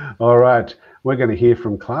 All right. We're going to hear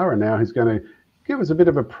from Clara now, who's going to give us a bit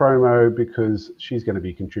of a promo because she's going to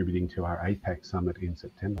be contributing to our APAC Summit in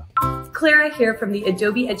September. Clara here from the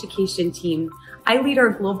Adobe Education team. I lead our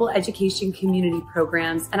global education community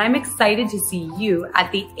programs, and I'm excited to see you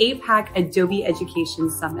at the APAC Adobe Education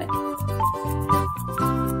Summit.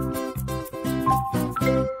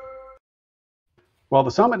 Well,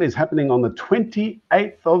 the summit is happening on the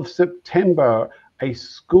 28th of September, a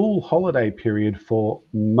school holiday period for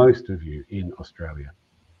most of you in Australia.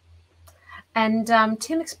 And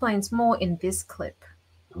Tim explains more in this clip.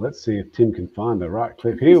 Let's see if Tim can find the right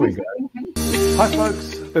clip. Here we go. Hi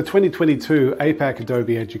folks, the 2022 APAC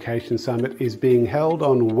Adobe Education Summit is being held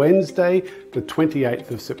on Wednesday, the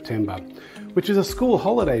 28th of September, which is a school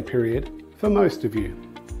holiday period for most of you.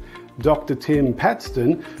 Dr. Tim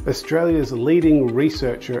Paxton, Australia's leading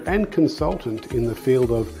researcher and consultant in the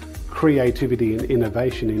field of creativity and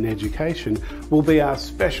innovation in education, will be our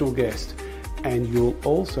special guest. And you'll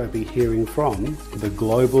also be hearing from the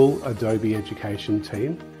global Adobe Education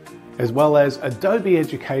team, as well as Adobe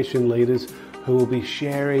Education leaders who will be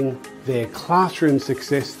sharing their classroom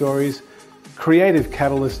success stories, creative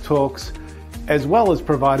catalyst talks, as well as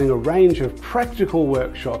providing a range of practical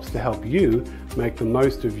workshops to help you make the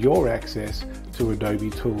most of your access to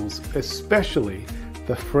Adobe tools, especially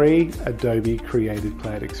the free Adobe Creative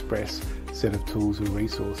Cloud Express set of tools and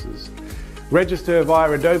resources. Register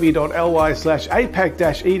via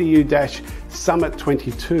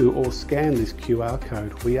adobe.ly/apac-edu-summit22 or scan this QR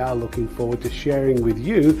code. We are looking forward to sharing with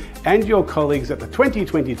you and your colleagues at the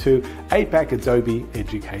 2022 APAC Adobe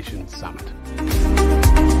Education Summit.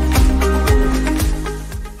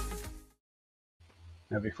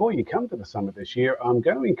 Now, before you come to the summit this year, I'm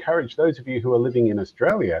going to encourage those of you who are living in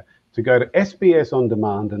Australia to go to SBS On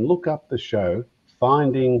Demand and look up the show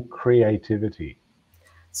Finding Creativity.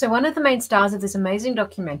 So one of the main stars of this amazing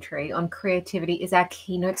documentary on creativity is our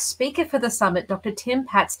keynote speaker for the summit, Dr. Tim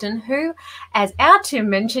Paxton, who, as our Tim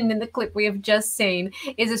mentioned in the clip we have just seen,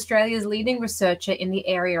 is Australia's leading researcher in the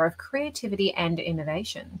area of creativity and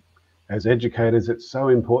innovation. As educators, it's so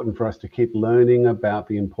important for us to keep learning about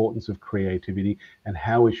the importance of creativity and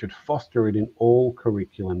how we should foster it in all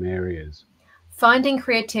curriculum areas. Finding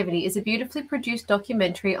Creativity is a beautifully produced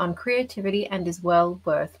documentary on creativity and is well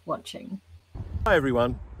worth watching. Hi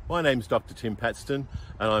everyone, my name's Dr. Tim Paxton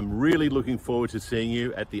and I'm really looking forward to seeing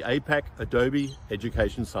you at the APAC Adobe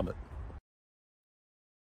Education Summit.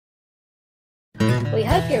 We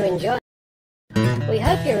hope you're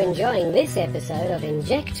enjoying this episode of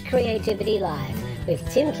Inject Creativity Live with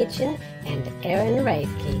Tim Kitchen and Erin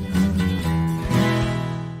Rathke.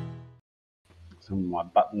 Some of my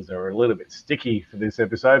buttons are a little bit sticky for this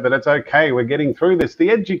episode, but it's okay. We're getting through this. The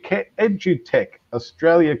EduTech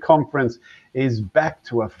Australia Conference is back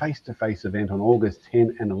to a face-to-face event on August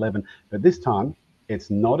 10 and 11, but this time it's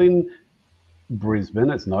not in Brisbane,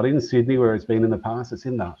 it's not in Sydney where it's been in the past, it's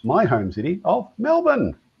in my home city of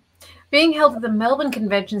Melbourne. Being held at the Melbourne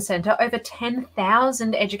Convention Centre, over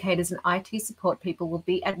 10,000 educators and IT support people will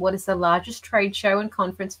be at what is the largest trade show and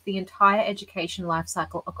conference for the entire education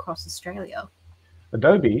lifecycle across Australia.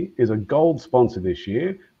 Adobe is a gold sponsor this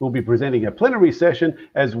year. We'll be presenting a plenary session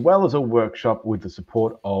as well as a workshop with the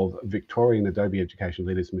support of Victorian Adobe education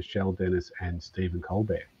leaders Michelle Dennis and Stephen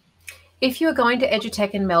Colbert. If you are going to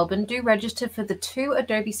EduTech in Melbourne, do register for the 2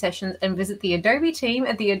 Adobe sessions and visit the Adobe team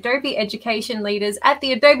and the Adobe education leaders at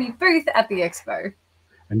the Adobe booth at the Expo.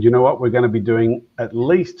 And you know what? We're going to be doing at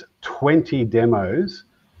least 20 demos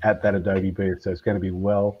at that Adobe booth, so it's going to be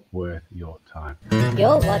well worth your time.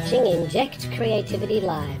 You're watching Inject Creativity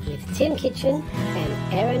Live with Tim Kitchen and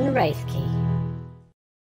Erin Rathke.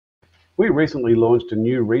 We recently launched a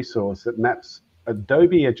new resource that maps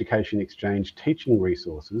Adobe Education Exchange teaching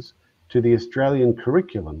resources to the Australian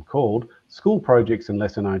curriculum called School Projects and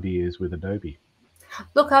Lesson Ideas with Adobe.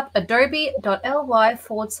 Look up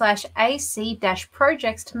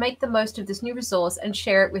adobe.ly/AC-projects to make the most of this new resource and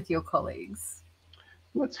share it with your colleagues.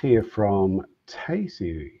 Let's hear from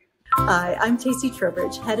Tacey. Hi, I'm Tacey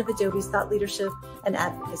Trowbridge, head of Adobe's Thought Leadership and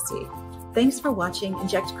Advocacy. Thanks for watching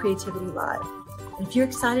Inject Creativity Live. And if you're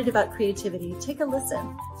excited about creativity, take a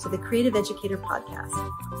listen to the Creative Educator podcast.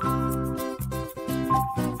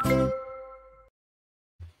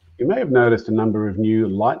 You may have noticed a number of new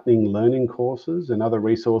Lightning Learning courses and other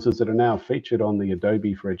resources that are now featured on the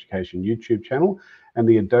Adobe for Education YouTube channel and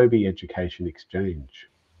the Adobe Education Exchange.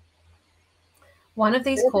 One of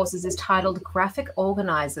these courses is titled Graphic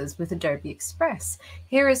Organizers with Adobe Express.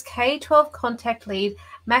 Here is K-12 contact lead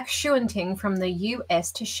Max Schuenting from the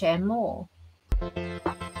US to share more.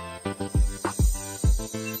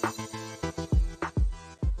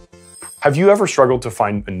 Have you ever struggled to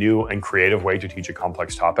find a new and creative way to teach a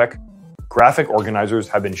complex topic? Graphic organizers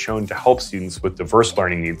have been shown to help students with diverse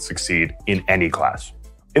learning needs succeed in any class.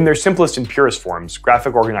 In their simplest and purest forms,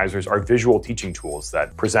 graphic organizers are visual teaching tools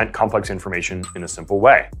that present complex information in a simple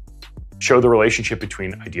way, show the relationship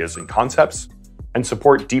between ideas and concepts, and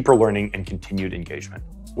support deeper learning and continued engagement.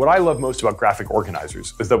 What I love most about graphic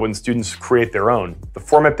organizers is that when students create their own, the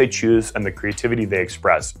format they choose and the creativity they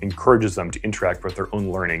express encourages them to interact with their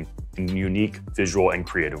own learning in unique, visual, and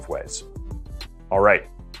creative ways. All right,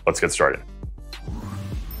 let's get started.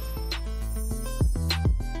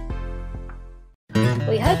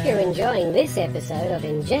 We hope you're enjoying this episode of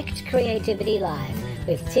Inject Creativity Live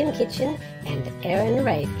with Tim Kitchen and Erin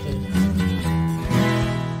Rathke.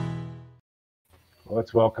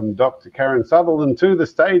 Let's welcome Dr. Karen Sutherland to the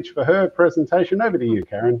stage for her presentation. Over to you,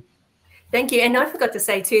 Karen. Thank you. And I forgot to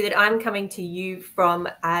say too that I'm coming to you from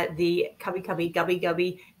the Cubby Cubby Gubby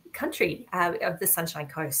Gubby country of the Sunshine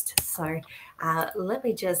Coast. So let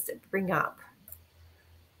me just bring up.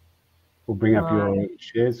 We'll bring up your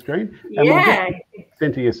share screen. And we'll just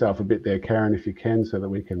center yourself a bit there, Karen, if you can, so that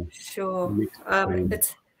we can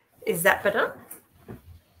mix is that better?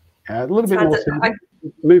 A little bit more.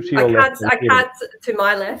 Move to your left. I can't to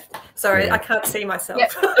my left. Sorry, I can't see myself.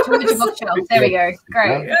 Yep. Towards your bookshelf. There we go.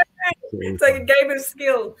 Great. It's like a game of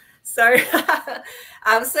skill. So,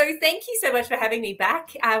 so thank you so much for having me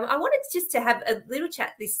back. I wanted just to have a little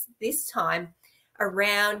chat this time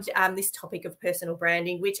around this topic of personal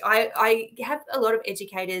branding, which I have a lot of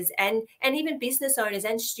educators and even business owners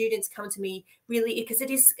and students come to me really because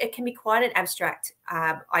it can be quite an abstract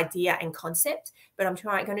idea and concept, but I'm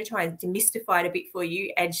going to try and demystify it a bit for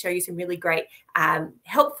you and show you some really great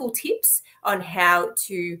helpful tips on how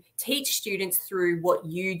to teach students through what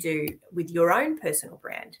you do with your own personal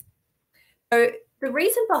brand. So the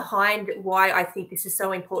reason behind why I think this is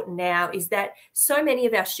so important now is that so many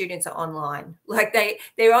of our students are online. Like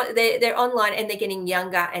they're online and they're getting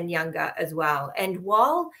younger and younger as well. And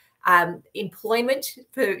while employment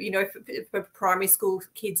for primary school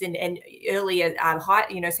kids and earlier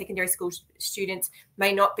secondary school students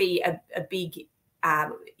may not be a big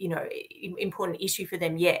important issue for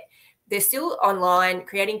them yet, they're still online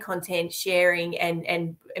creating content, sharing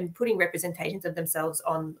and putting representations of themselves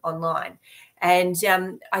online. And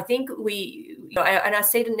I think and I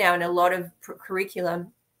see them now in a lot of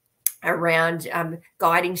curriculum around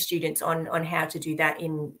guiding students on how to do that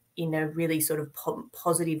in a really sort of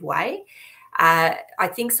positive way. I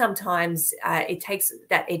think sometimes it takes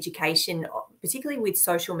that education, particularly with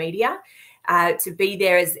social media, to be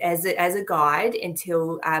there as a guide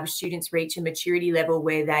until students reach a maturity level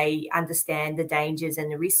where they understand the dangers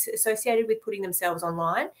and the risks associated with putting themselves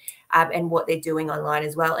online and what they're doing online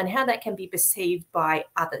as well, and how that can be perceived by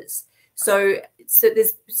others. So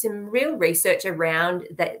there's some real research around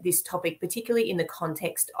this topic, particularly in the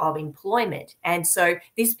context of employment. And so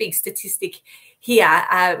this big statistic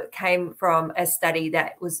here came from a study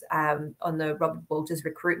that was on the Robert Walters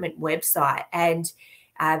recruitment website. And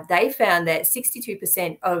they found that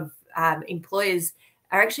 62% of employers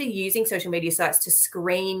are actually using social media sites to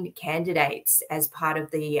screen candidates as part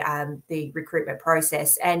of the recruitment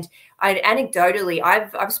process. And anecdotally,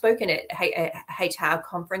 I've spoken at HR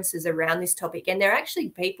conferences around this topic, and there are actually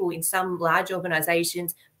people in some large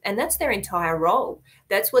organizations, and that's their entire role.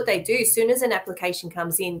 That's what they do. As soon as an application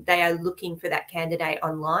comes in, they are looking for that candidate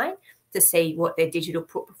online to see what their digital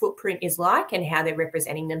footprint is like and how they're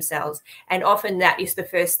representing themselves. And often that is the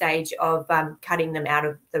first stage of cutting them out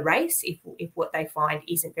of the race if what they find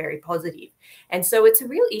isn't very positive. And so it's a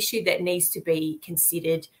real issue that needs to be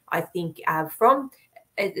considered, I think, from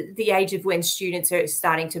the age of when students are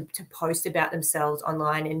starting to post about themselves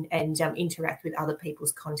online and interact with other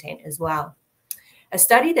people's content as well. A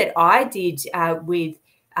study that I did with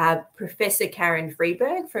Professor Karen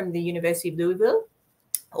Freeberg from the University of Louisville,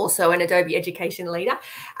 also an Adobe education leader,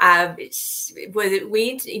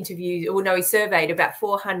 we surveyed about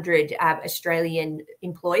 400 Australian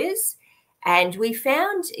employers. And we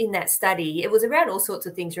found in that study, it was around all sorts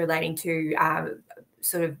of things relating to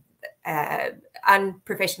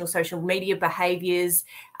unprofessional social media behaviors,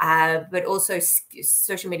 but also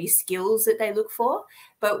social media skills that they look for.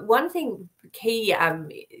 But one thing, key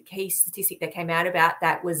statistic that came out about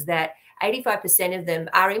that was that 85% of them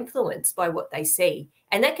are influenced by what they see.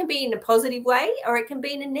 And that can be in a positive way or it can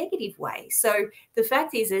be in a negative way. So the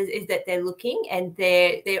fact is that they're looking and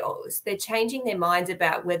they're changing their minds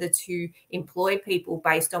about whether to employ people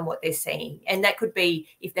based on what they're seeing. And that could be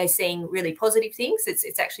if they're seeing really positive things,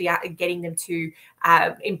 it's actually getting them to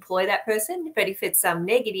employ that person. But if it's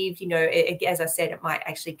negative, as I said, it might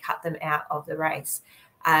actually cut them out of the race.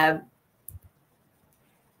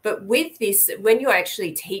 But with this, when you're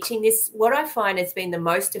actually teaching this, what I find has been the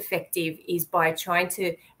most effective is by trying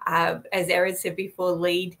to, as Erin said before,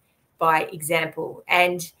 lead by example.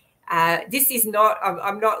 And this is not,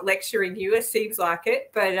 I'm not lecturing you, it seems like it,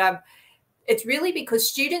 but it's really because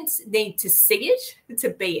students need to see it to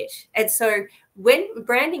be it. And so when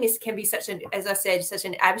branding can be such an, as I said, such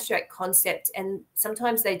an abstract concept, and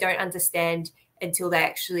sometimes they don't understand until they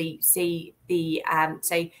actually see the,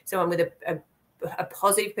 say, someone with a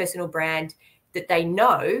positive personal brand that they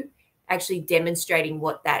know actually demonstrating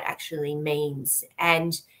what that actually means.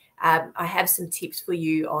 And I have some tips for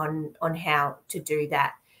you on how to do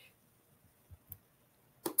that.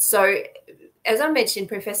 So as I mentioned,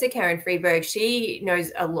 Professor Karen Freeberg, she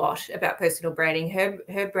knows a lot about personal branding.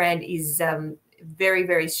 Her brand is very,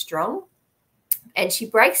 very strong. And she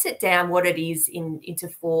breaks it down what it is into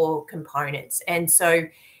 4 components. And so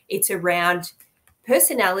it's around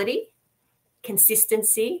personality,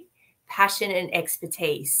 consistency, passion, and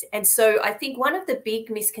expertise. And so I think one of the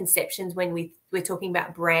big misconceptions when we're talking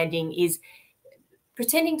about branding is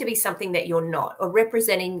pretending to be something that you're not, or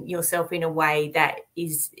representing yourself in a way that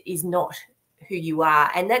is not who you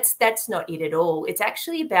are. And that's not it at all. It's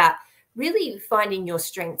actually about really finding your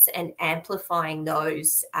strengths and amplifying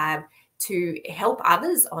those to help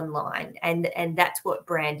others online. And that's what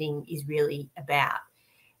branding is really about.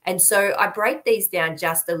 And so I break these down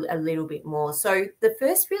just a little bit more. So the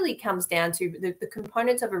first really comes down to the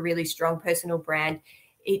components of a really strong personal brand.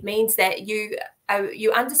 It means that you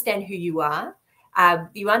understand who you are,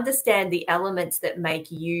 you understand the elements that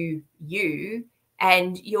make you you,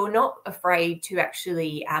 and you're not afraid to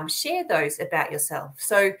actually share those about yourself.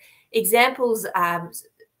 So examples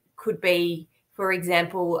could be, for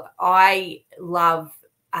example, I love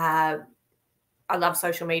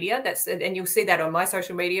social media. And you'll see that on my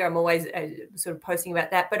social media. I'm always sort of posting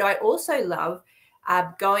about that. But I also love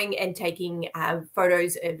going and taking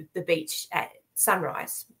photos of the beach at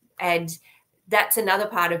sunrise. And that's another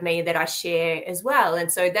part of me that I share as well.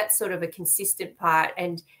 And so that's sort of a consistent part.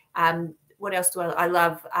 And what else do I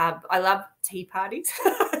love? I love tea parties.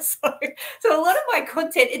 so a lot of my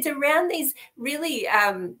content, it's around these really,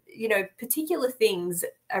 particular things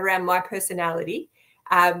around my personality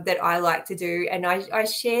that I like to do, and I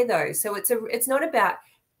share those. So it's not about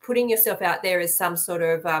putting yourself out there as some sort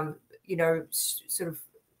of sort of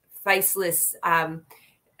faceless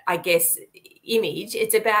I guess image.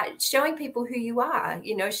 It's about showing people who you are,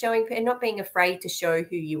 showing and not being afraid to show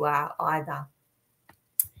who you are either.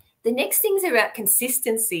 The next thing is about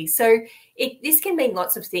consistency. So this can mean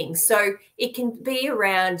lots of things. So it can be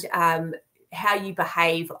around how you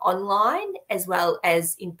behave online as well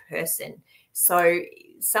as in person. So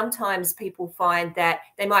sometimes people find that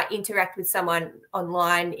they might interact with someone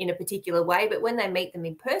online in a particular way, but when they meet them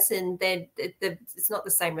in person, then it's not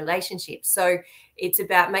the same relationship. So it's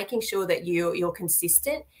about making sure that you're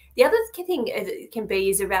consistent. The other thing it can be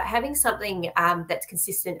is about having something that's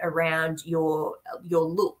consistent around your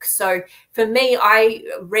look. So for me,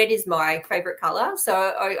 red is my favorite color. So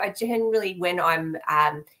I generally, when I'm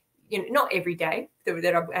not every day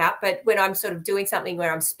that I'm out, but when I'm sort of doing something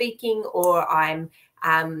where I'm speaking or I'm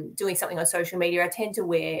doing something on social media, I tend to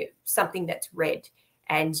wear something that's red,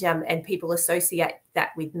 and people associate that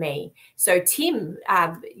with me. So Tim,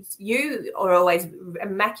 you are always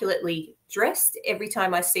immaculately dressed every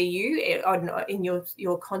time I see you in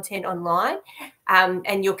your content online,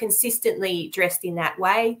 and you're consistently dressed in that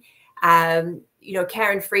way.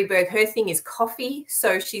 Karen Freeberg, her thing is coffee.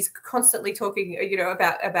 So she's constantly talking,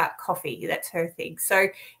 about coffee. That's her thing. So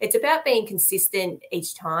it's about being consistent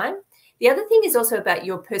each time. The other thing is also about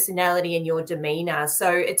your personality and your demeanor.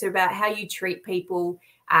 So it's about how you treat people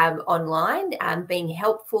online, being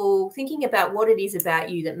helpful, thinking about what it is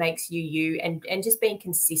about you that makes you you, and just being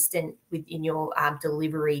consistent in your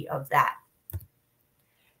delivery of that.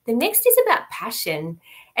 The next is about passion.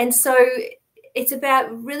 And so it's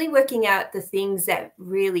about really working out the things that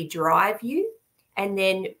really drive you, and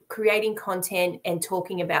then creating content and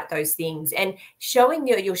talking about those things and showing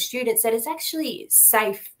your students that it's actually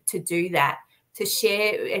safe to do that, to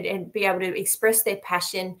share and be able to express their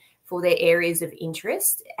passion for their areas of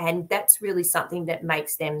interest. And that's really something that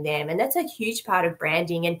makes them them. And that's a huge part of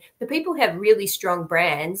branding. And the people who have really strong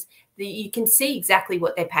brands, you can see exactly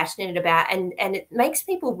what they're passionate about. And it makes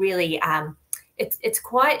people really, it's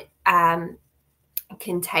quite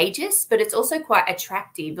contagious, but it's also quite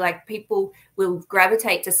attractive. Like, people will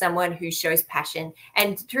gravitate to someone who shows passion.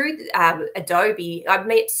 And through Adobe, I've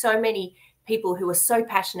met so many people who are so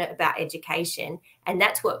passionate about education, and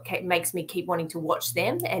that's what makes me keep wanting to watch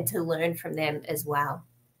them and to learn from them as well.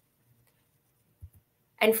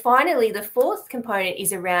 And finally, the fourth component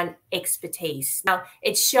is around expertise. Now,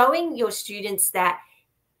 it's showing your students that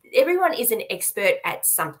everyone is an expert at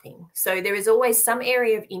something. So there is always some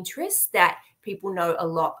area of interest that people know a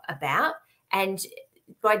lot about. And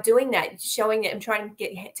by doing that, showing it and trying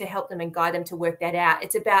to help them and guide them to work that out,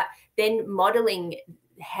 it's about then modeling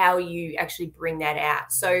how you actually bring that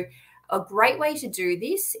out. So a great way to do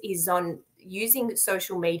this is on using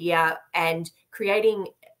social media and creating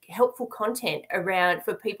helpful content around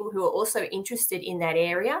for people who are also interested in that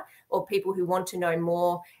area, or people who want to know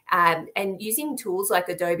more, and using tools like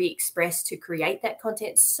Adobe Express to create that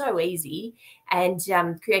content. So easy. And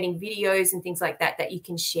creating videos and things like that you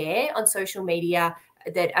can share on social media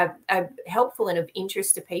are helpful and of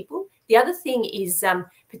interest to people. The other thing is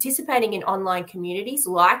participating in online communities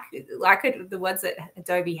like the ones that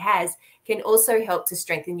Adobe has can also help to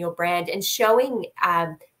strengthen your brand, and showing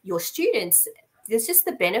your students there's just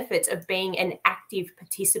the benefits of being an active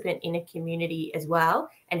participant in a community as well,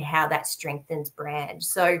 and how that strengthens brand.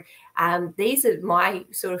 So these are my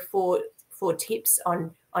sort of four tips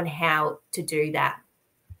on how to do that.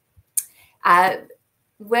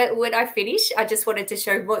 When I finish, I just wanted to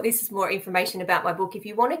show this is more information about my book. If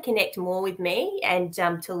you want to connect more with me and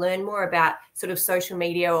to learn more about sort of social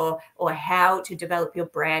media or how to develop your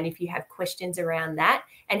brand, if you have questions around that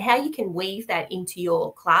and how you can weave that into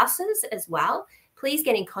your classes as well, please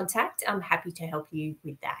get in contact. I'm happy to help you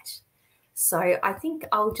with that. So I think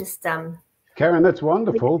I'll just... Karen, that's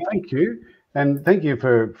wonderful. Thank you. And thank you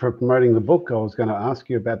for promoting the book. I was going to ask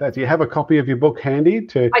you about that. Do you have a copy of your book handy?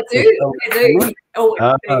 I do. Oh,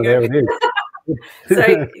 there it is.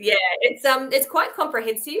 So yeah, it's quite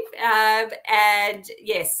comprehensive, and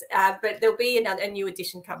yes, but there'll be a new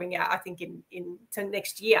edition coming out, I think, to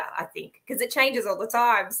next year, I think, because it changes all the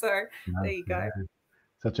time. So there you go.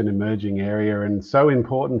 Such an emerging area, and so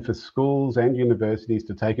important for schools and universities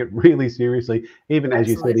to take it really seriously, even as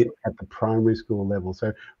you said, at the primary school level.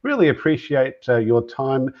 So really appreciate your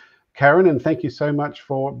time, Karen, and thank you so much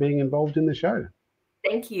for being involved in the show.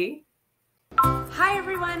 Thank you. Hi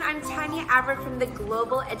everyone, I'm Tanya Abbott from the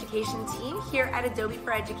Global Education team here at Adobe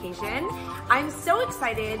for Education. I'm so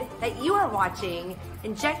excited that you are watching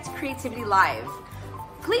Inject Creativity Live.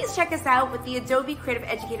 Please check us out with the Adobe Creative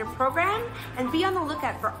Educator program and be on the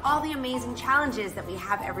lookout for all the amazing challenges that we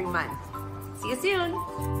have every month. See you soon.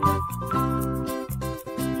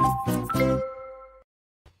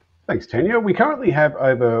 Thanks, Tanya. We currently have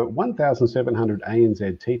over 1,700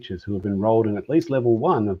 ANZ teachers who have enrolled in at least level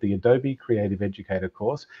 1 of the Adobe Creative Educator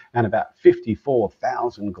course, and about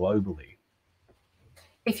 54,000 globally.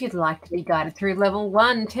 If you'd like to be guided through level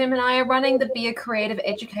 1, Tim and I are running the Be a Creative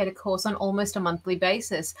Educator course on almost a monthly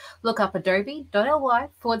basis. Look up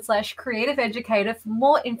adobe.ly/creative educator for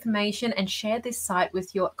more information and share this site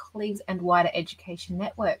with your colleagues and wider education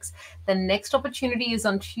networks. The next opportunity is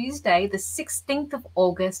on Tuesday, the 16th of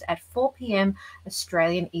August at 4 p.m.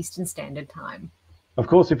 Australian Eastern Standard Time. Of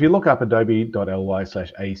course, if you look up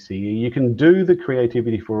adobe.ly/ACE, you can do the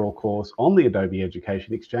Creativity for All course on the Adobe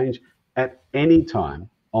Education Exchange at any time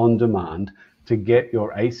on demand to get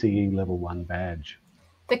your ACE Level 1 badge.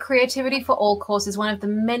 The Creativity for All course is one of the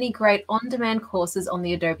many great on-demand courses on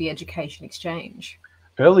the Adobe Education Exchange.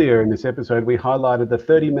 Earlier in this episode, we highlighted the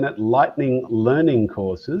 30-minute lightning learning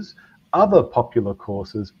courses. Other popular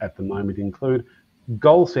courses at the moment include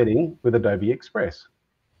goal setting with Adobe Express,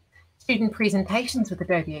 student presentations with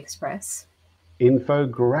Adobe Express,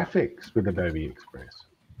 infographics with Adobe Express,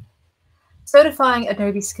 certifying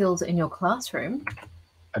Adobe skills in your classroom,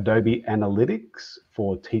 Adobe Analytics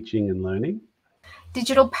for teaching and learning,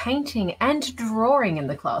 digital painting and drawing in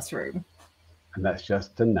the classroom. And that's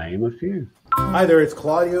just to name a few. Hi there, it's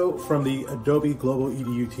Claudio from the Adobe Global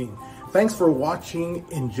EDU team. Thanks for watching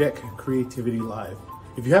Inject Creativity Live.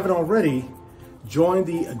 If you haven't already, join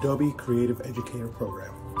the Adobe Creative Educator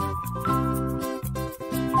program.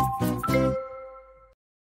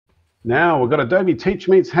 Now we've got Adobe Teach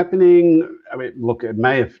Meets happening. I mean, look, it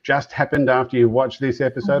may have just happened after you watch this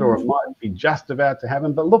episode, or it might be just about to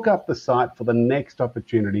happen, but look up the site for the next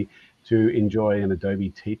opportunity to enjoy an Adobe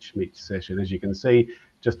Teach Meets session. As you can see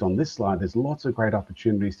just on this slide, there's lots of great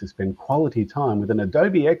opportunities to spend quality time with an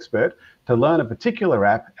Adobe expert to learn a particular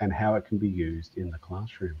app and how it can be used in the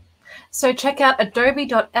classroom. So check out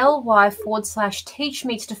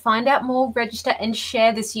adobe.ly/teachmeets to find out more, register and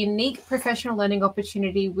share this unique professional learning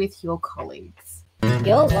opportunity with your colleagues.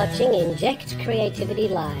 You're watching Inject Creativity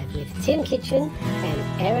Live with Tim Kitchen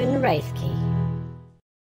and Erin Raithke.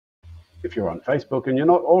 If you're on Facebook and you're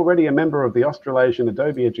not already a member of the Australasian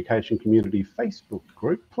Adobe Education Community Facebook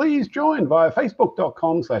group, please join via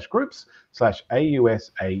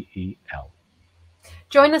facebook.com/groups/AUSAEL.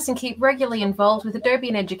 Join us and keep regularly involved with Adobe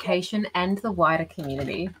in education and the wider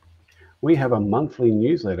community. We have a monthly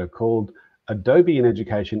newsletter called Adobe in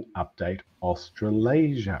Education Update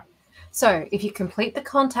Australasia. So if you complete the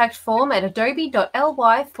contact form at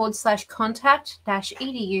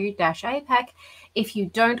adobe.ly/contact-edu-APAC, if you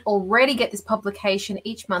don't already get this publication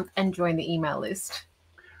each month, and join the email list.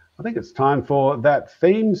 I think it's time for that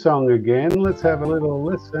theme song again. Let's have a little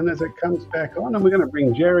listen as it comes back on, and we're going to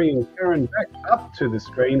bring Jerry and Karen back up to the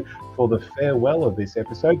screen for the farewell of this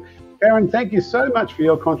episode. Karen, thank you so much for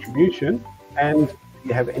your contribution, and do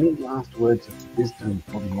you have any last words of wisdom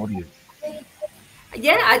for the audience?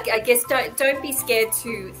 Yeah, I guess don't be scared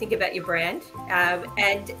to think about your brand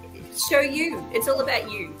and show you. It's all about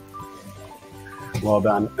you. Well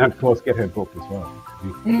done. And of course, get her book as well.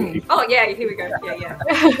 Oh, yeah, here we go. Yeah.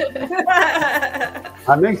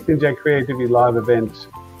 Our next Inject Creativity Live event,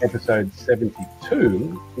 episode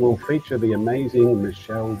 72, will feature the amazing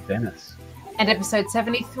Michelle Dennis. And episode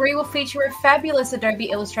 73 will feature a fabulous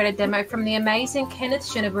Adobe Illustrator demo from the amazing Kenneth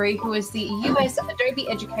Schinnebury, who is the US Adobe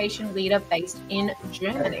education leader based in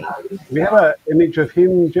Germany. We have an image of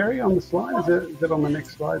him, Jerry, on the slide. Is it on the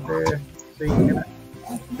next slide there?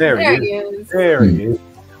 There he is. There he is.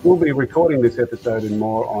 We'll be recording this episode and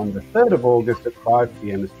more on the 3rd of August at 5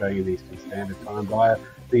 p.m. Australian Eastern Standard Time via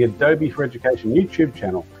the Adobe for Education YouTube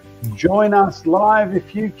channel. Join us live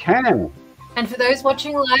if you can. And for those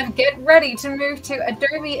watching live, get ready to move to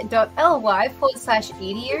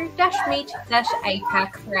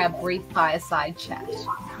adobe.ly/edu-meet-APAC for our brief fireside chat.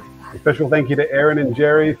 A special thank you to Erin and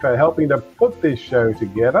Jerry for helping to put this show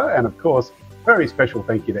together. And of course, very special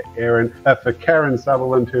thank you to for Karen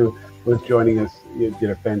Sutherland, who was joining us. You did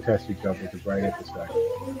a fantastic job. It was a great episode.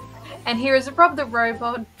 And here is Rob the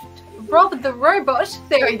Robot,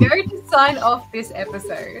 there we go, to sign off this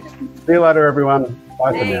episode. See you later, everyone.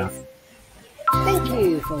 Bye for now. Thank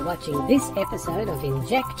you for watching this episode of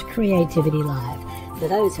Inject Creativity Live. For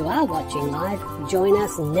those who are watching live, join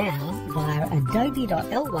us now via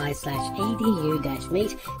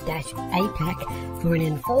adobe.ly/edu-meet-APAC for an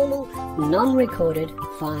informal, non-recorded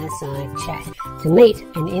fireside chat to meet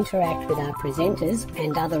and interact with our presenters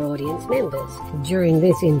and other audience members. During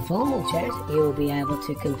this informal chat, you will be able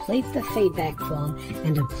to complete the feedback form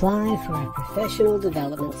and apply for a professional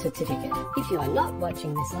development certificate. If you are not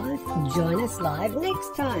watching this live, join us live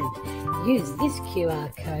next time. Use this QR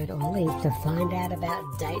code or link to find out about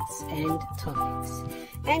dates and topics.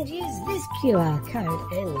 And use this QR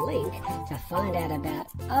code and link to find out about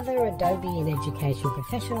other Adobe in Education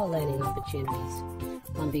professional learning opportunities.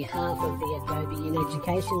 On behalf of the Adobe in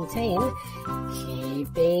Education team,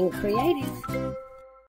 keep being creative.